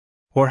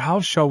 Or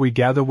how shall we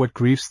gather what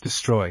griefs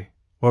destroy,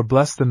 or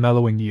bless the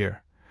mellowing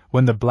year,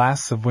 when the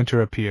blasts of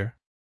winter appear?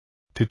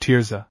 To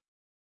Tirzah,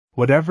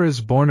 whatever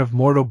is born of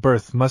mortal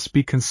birth must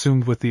be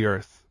consumed with the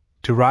earth,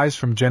 to rise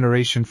from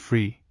generation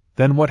free.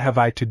 Then what have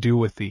I to do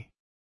with thee?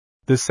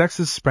 The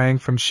sexes sprang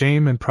from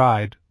shame and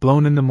pride,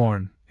 blown in the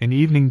morn, in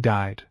evening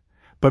died,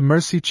 but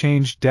mercy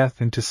changed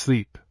death into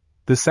sleep.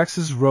 The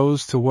sexes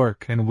rose to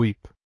work and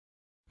weep.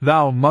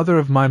 Thou, mother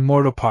of my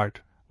mortal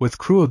part, with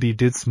cruelty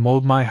didst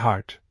mold my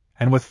heart,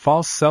 and with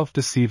false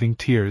self-deceiving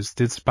tears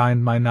didst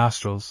bind my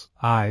nostrils,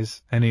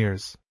 eyes, and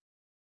ears.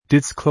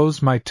 Didst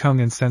close my tongue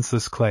in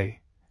senseless clay,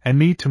 and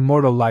me to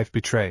mortal life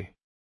betray.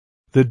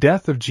 The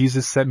death of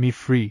Jesus set me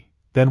free,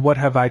 then what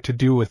have I to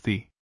do with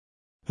thee?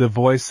 The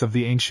voice of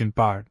the ancient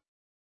bard.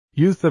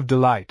 Youth of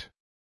delight,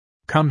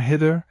 come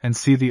hither and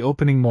see the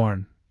opening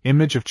morn,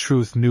 image of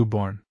truth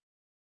newborn.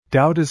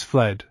 Doubt is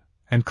fled,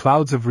 and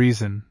clouds of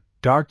reason,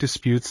 dark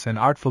disputes and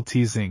artful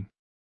teasing.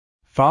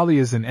 Folly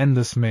is an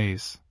endless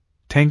maze,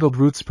 tangled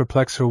roots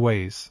perplex her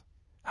ways.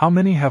 How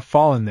many have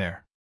fallen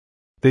there?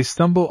 They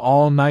stumble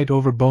all night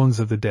over bones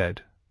of the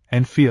dead,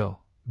 and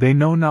feel, they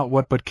know not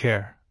what but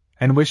care,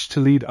 and wish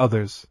to lead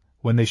others,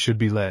 when they should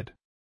be led.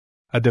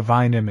 A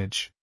divine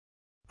image.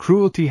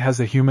 Cruelty has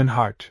a human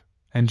heart,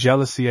 and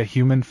jealousy a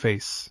human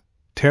face,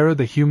 terror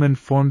the human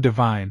form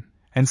divine,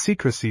 and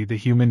secrecy the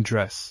human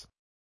dress.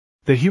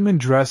 The human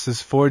dress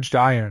is forged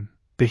iron,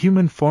 the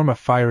human form a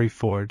fiery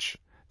forge,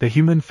 the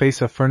human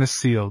face a furnace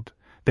sealed,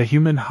 the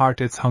human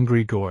heart its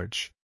hungry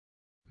gorge.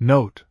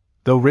 Note,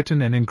 though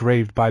written and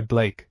engraved by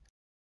Blake,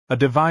 a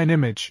divine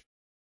image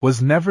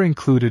was never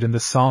included in the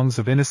Songs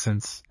of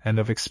Innocence and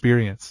of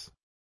Experience.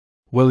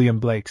 William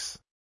Blake's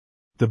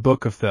The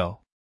Book of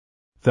Thel.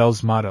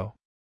 Thel's motto.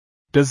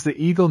 Does the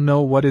eagle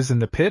know what is in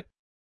the pit?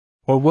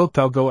 Or wilt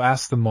thou go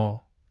ask the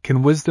mole,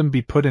 can wisdom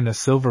be put in a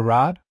silver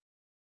rod?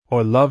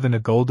 Or love in a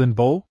golden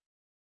bowl?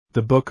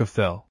 The Book of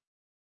Thel.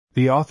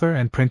 The author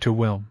and printer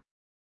Wilm.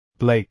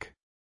 Blake.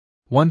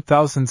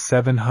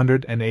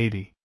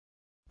 1780.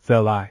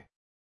 Thel I.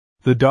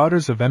 The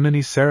daughters of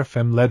Emeny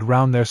Seraphim led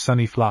round their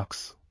sunny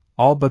flocks,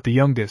 all but the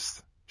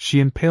youngest, she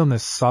in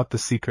paleness sought the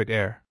secret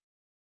air.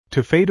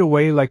 To fade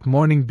away like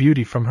morning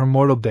beauty from her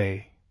mortal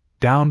day,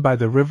 down by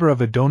the river of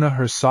Adona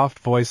her soft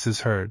voice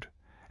is heard,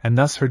 and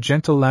thus her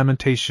gentle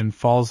lamentation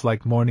falls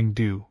like morning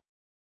dew.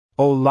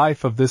 O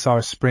life of this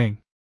our spring!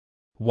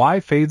 Why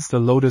fades the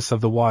lotus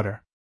of the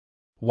water?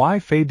 Why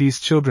fade these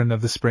children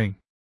of the spring?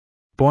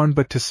 Born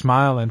but to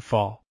smile and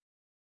fall.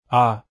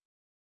 Ah!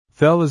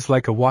 Thel is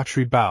like a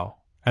watery bough,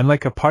 and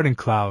like a parting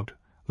cloud,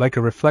 like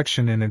a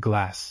reflection in a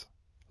glass,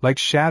 like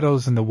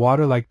shadows in the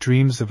water, like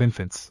dreams of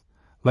infants,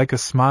 like a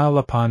smile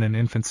upon an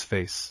infant's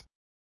face.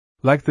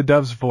 Like the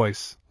dove's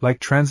voice, like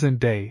transient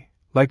day,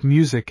 like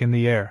music in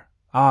the air,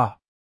 ah!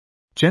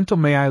 Gentle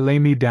may I lay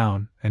me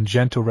down, and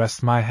gentle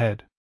rest my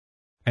head,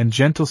 and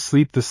gentle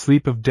sleep the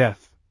sleep of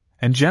death,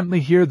 and gently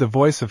hear the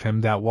voice of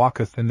him that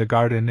walketh in the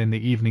garden in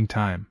the evening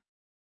time.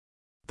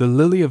 The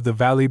lily of the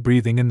valley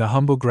breathing in the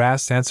humble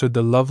grass answered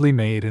the lovely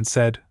maid and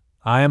said,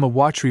 I am a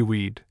watery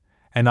weed,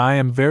 and I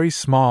am very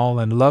small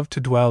and love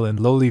to dwell in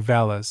lowly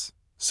valleys.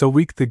 So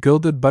weak the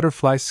gilded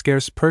butterfly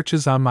scarce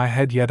perches on my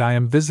head, yet I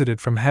am visited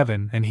from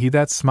heaven, and he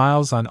that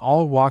smiles on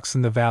all walks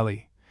in the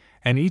valley,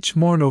 and each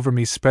morn over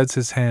me spreads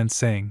his hand,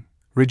 saying,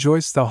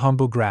 Rejoice, thou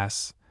humble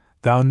grass,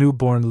 thou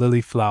new-born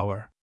lily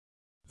flower,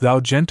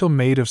 thou gentle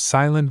maid of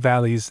silent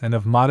valleys and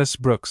of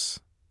modest brooks,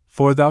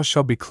 for thou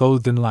shalt be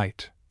clothed in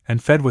light,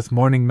 and fed with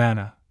morning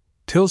manna,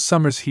 till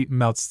summer's heat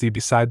melts thee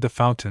beside the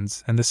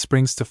fountains and the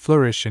springs to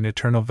flourish in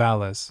eternal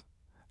valleys.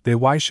 They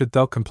why should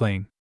thou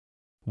complain?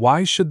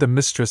 Why should the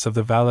mistress of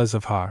the valleys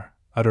of Har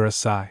utter a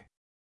sigh?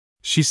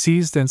 She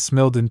seized and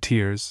smiled in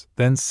tears,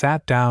 then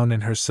sat down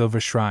in her silver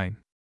shrine.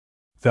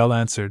 Thel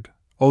answered,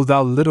 O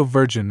thou little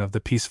virgin of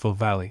the peaceful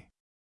valley,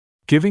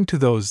 giving to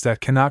those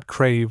that cannot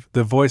crave,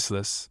 the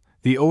voiceless,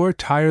 the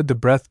o'er-tired, the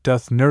breath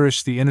doth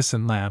nourish the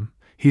innocent lamb.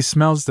 He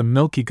smells the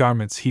milky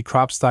garments, he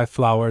crops thy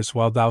flowers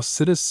while thou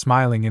sittest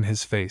smiling in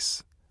his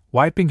face,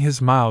 wiping his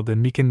mild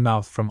and meekened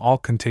mouth from all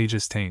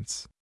contagious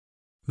taints.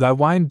 Thy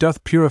wine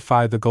doth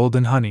purify the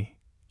golden honey,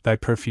 thy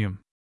perfume,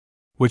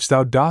 which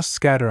thou dost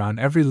scatter on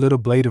every little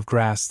blade of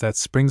grass that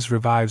springs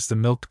revives the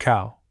milked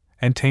cow,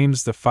 and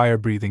tames the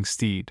fire-breathing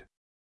steed.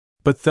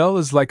 But Thel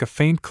is like a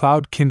faint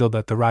cloud kindled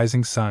at the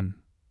rising sun.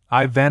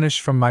 I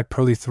vanish from my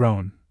pearly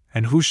throne,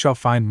 and who shall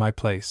find my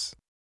place?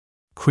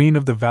 Queen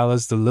of the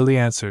valleys, the lily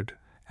answered,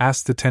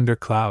 ask the tender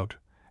cloud,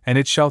 and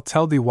it shall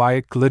tell thee why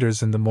it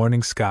glitters in the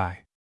morning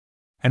sky,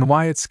 and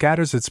why it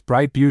scatters its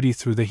bright beauty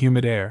through the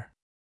humid air.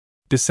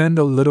 Descend,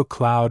 O little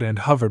cloud, and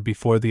hover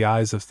before the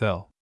eyes of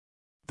Thel.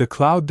 The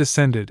cloud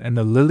descended, and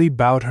the lily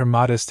bowed her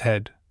modest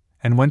head,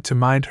 and went to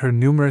mind her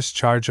numerous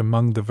charge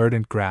among the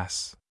verdant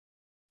grass.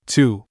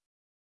 2.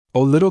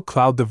 O little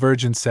cloud, the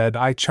Virgin said,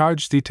 I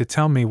charge thee to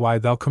tell me why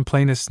thou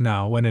complainest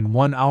now when in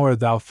 1 hour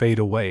thou fade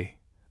away.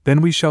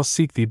 Then we shall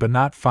seek thee but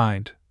not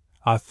find.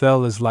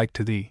 Thel is like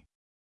to thee.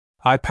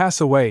 I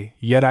pass away,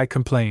 yet I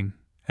complain,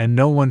 and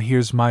no one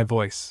hears my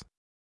voice.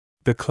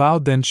 The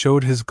cloud then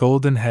showed his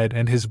golden head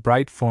and his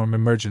bright form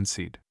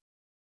emergencied,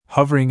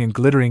 hovering and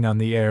glittering on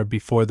the air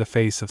before the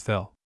face of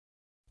Thel.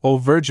 O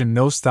Virgin,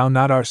 know'st thou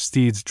not our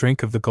steeds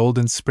drink of the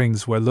golden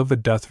springs where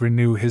Luva doth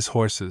renew his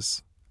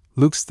horses?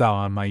 Look'st thou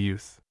on my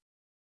youth?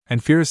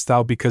 And fearest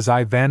thou because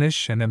I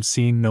vanish and am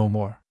seen no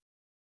more?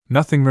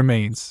 Nothing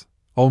remains,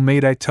 O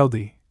maid, I tell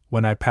thee,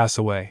 when I pass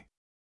away.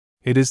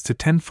 It is to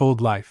tenfold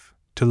life,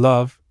 to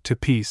love, to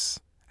peace,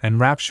 and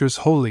raptures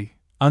holy,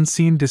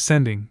 unseen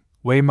descending,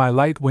 weigh my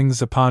light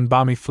wings upon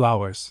balmy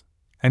flowers,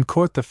 and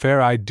court the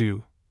fair-eyed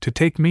dew, to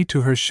take me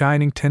to her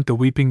shining tent. The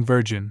weeping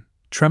Virgin,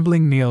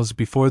 trembling, kneels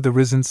before the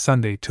risen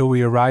Sunday till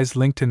we arise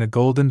linked in a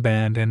golden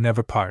band and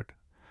never part,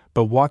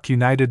 but walk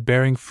united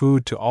bearing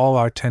food to all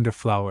our tender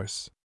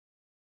flowers.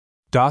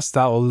 Dost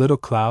thou, O little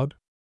cloud?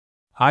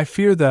 I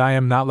fear that I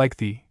am not like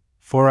thee,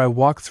 for I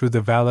walk through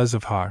the valleys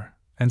of Har,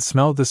 and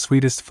smell the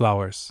sweetest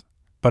flowers,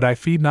 but I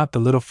feed not the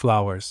little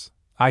flowers.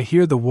 I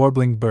hear the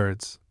warbling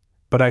birds,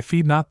 but I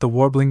feed not the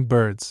warbling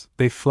birds.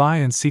 They fly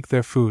and seek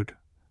their food,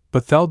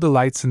 but Thel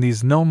delights in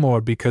these no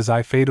more because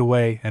I fade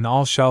away. And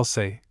all shall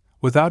say,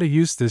 without a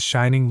use this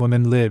shining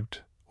woman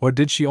lived, or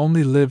did she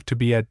only live to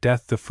be at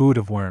death the food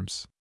of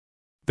worms?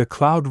 The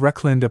cloud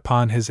reclined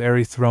upon his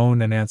airy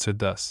throne and answered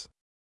thus.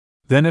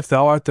 Then if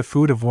thou art the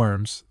food of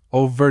worms,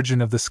 O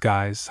Virgin of the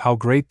skies, how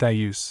great thy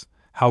use,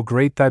 how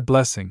great thy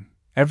blessing!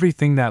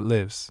 Everything that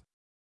lives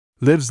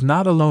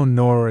not alone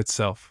nor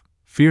itself.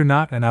 Fear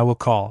not, and I will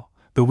call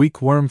the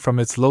weak worm from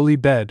its lowly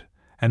bed,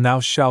 and thou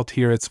shalt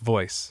hear its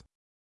voice.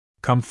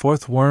 Come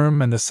forth,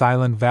 worm, and the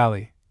silent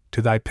valley,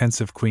 to thy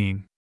pensive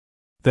queen.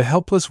 The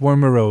helpless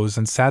worm arose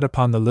and sat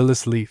upon the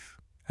lilies leaf,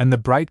 and the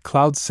bright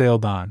cloud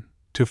sailed on,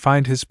 to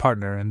find his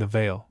partner in the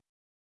vale.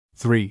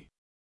 3.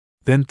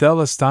 Then Thel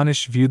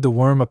astonished viewed the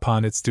worm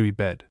upon its dewy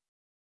bed.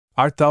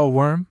 Art thou a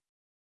worm?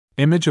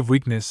 Image of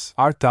weakness,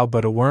 art thou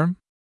but a worm?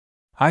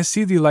 I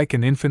see thee like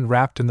an infant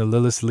wrapped in the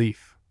lilies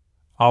leaf.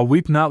 Ah,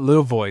 weep not,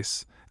 little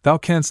voice, thou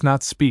canst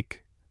not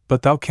speak,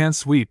 but thou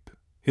canst weep.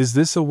 Is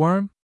this a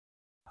worm?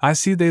 I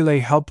see they lay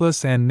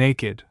helpless and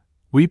naked,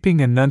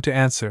 weeping, and none to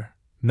answer,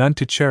 none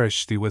to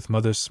cherish thee with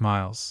mother's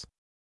smiles.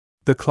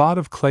 The clod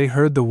of clay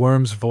heard the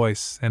worm's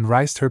voice and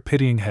raised her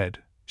pitying head.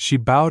 She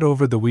bowed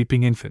over the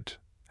weeping infant,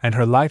 and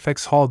her life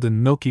exhaled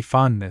in milky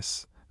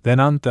fondness. Then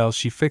on Thel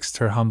she fixed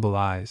her humble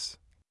eyes.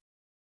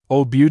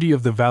 O beauty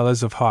of the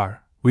valleys of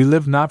Har, we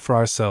live not for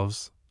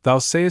ourselves. Thou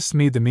sayest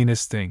me the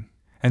meanest thing,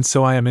 and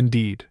so I am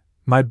indeed.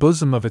 My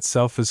bosom of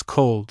itself is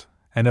cold,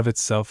 and of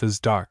itself is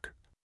dark.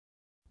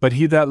 But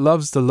he that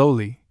loves the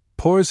lowly,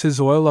 pours his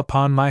oil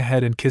upon my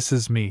head and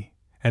kisses me,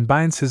 and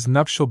binds his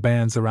nuptial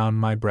bands around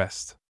my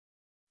breast,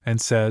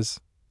 and says,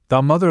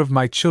 Thou mother of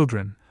my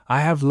children,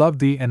 I have loved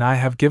thee, and I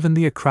have given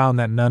thee a crown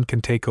that none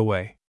can take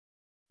away.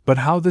 But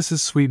how this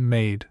is sweet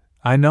made,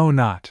 I know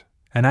not,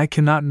 and I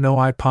cannot know.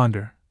 I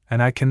ponder,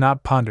 and I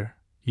cannot ponder,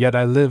 yet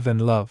I live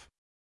and love.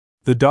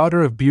 The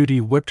daughter of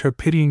beauty whipped her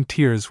pitying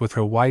tears with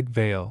her white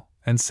veil,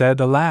 and said,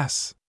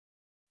 Alas!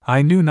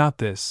 I knew not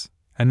this,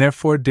 and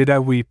therefore did I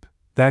weep,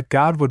 that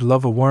God would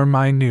love a worm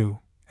I knew,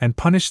 and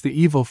punish the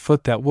evil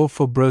foot that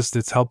wilful bruised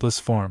its helpless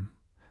form,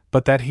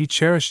 but that he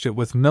cherished it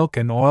with milk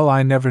and oil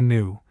I never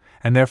knew,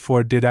 and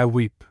therefore did I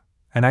weep,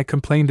 and I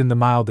complained in the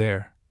mild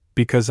air,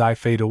 because I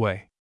fade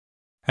away.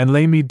 And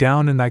lay me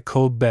down in thy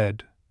cold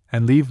bed,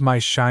 and leave my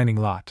shining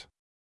lot.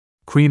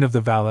 Queen of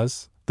the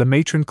valleys, the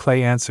matron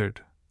clay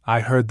answered, I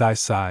heard thy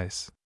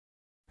sighs,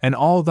 and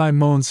all thy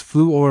moans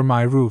flew o'er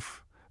my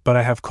roof, but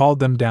I have called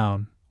them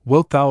down.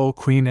 Wilt thou, O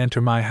Queen,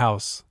 enter my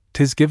house?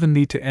 'Tis given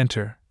thee to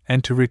enter,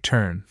 and to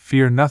return.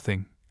 Fear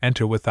nothing,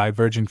 enter with thy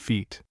virgin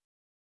feet.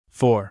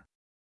 4.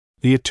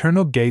 The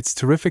eternal gate's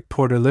terrific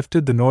porter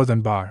lifted the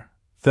northern bar.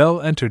 Thel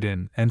entered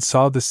in, and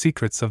saw the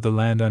secrets of the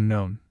land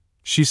unknown.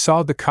 She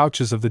saw the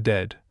couches of the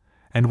dead,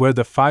 and where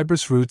the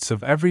fibrous roots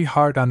of every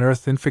heart on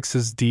earth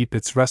infixes deep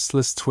its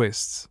restless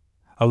twists,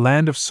 a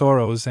land of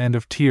sorrows and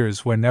of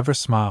tears where never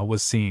smile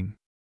was seen.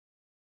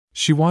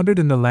 She wandered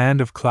in the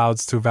land of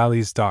clouds through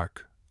valleys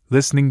dark,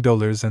 listening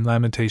dolors and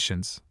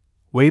lamentations.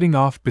 Waiting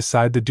oft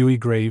beside the dewy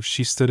grave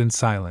she stood in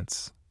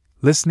silence,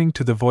 listening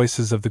to the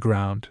voices of the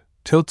ground,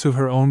 till to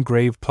her own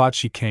grave plot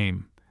she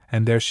came,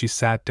 and there she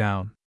sat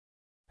down,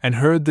 and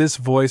heard this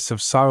voice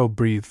of sorrow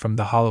breathe from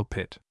the hollow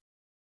pit.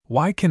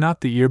 Why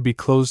cannot the ear be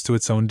closed to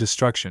its own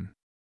destruction,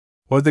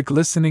 or the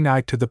glistening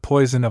eye to the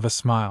poison of a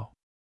smile?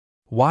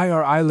 Why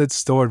are eyelids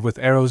stored with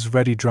arrows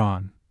ready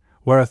drawn,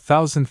 where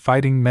 1,000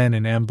 fighting men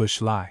in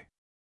ambush lie?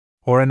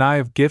 Or an eye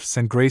of gifts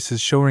and graces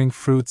showering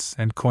fruits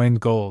and coined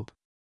gold?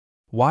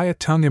 Why a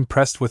tongue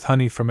impressed with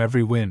honey from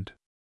every wind?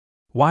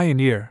 Why an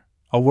ear,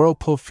 a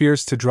whirlpool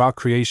fierce to draw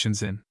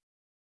creations in?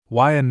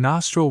 Why a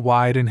nostril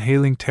wide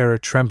inhaling terror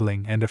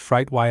trembling and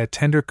affright? Why a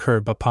tender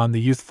curb upon the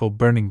youthful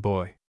burning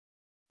boy?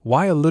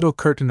 Why a little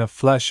curtain of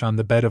flesh on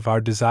the bed of our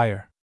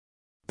desire?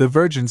 The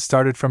Virgin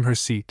started from her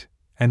seat,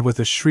 and with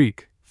a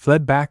shriek,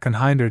 fled back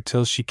unhind her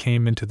till she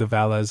came into the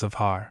valleys of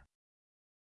Har.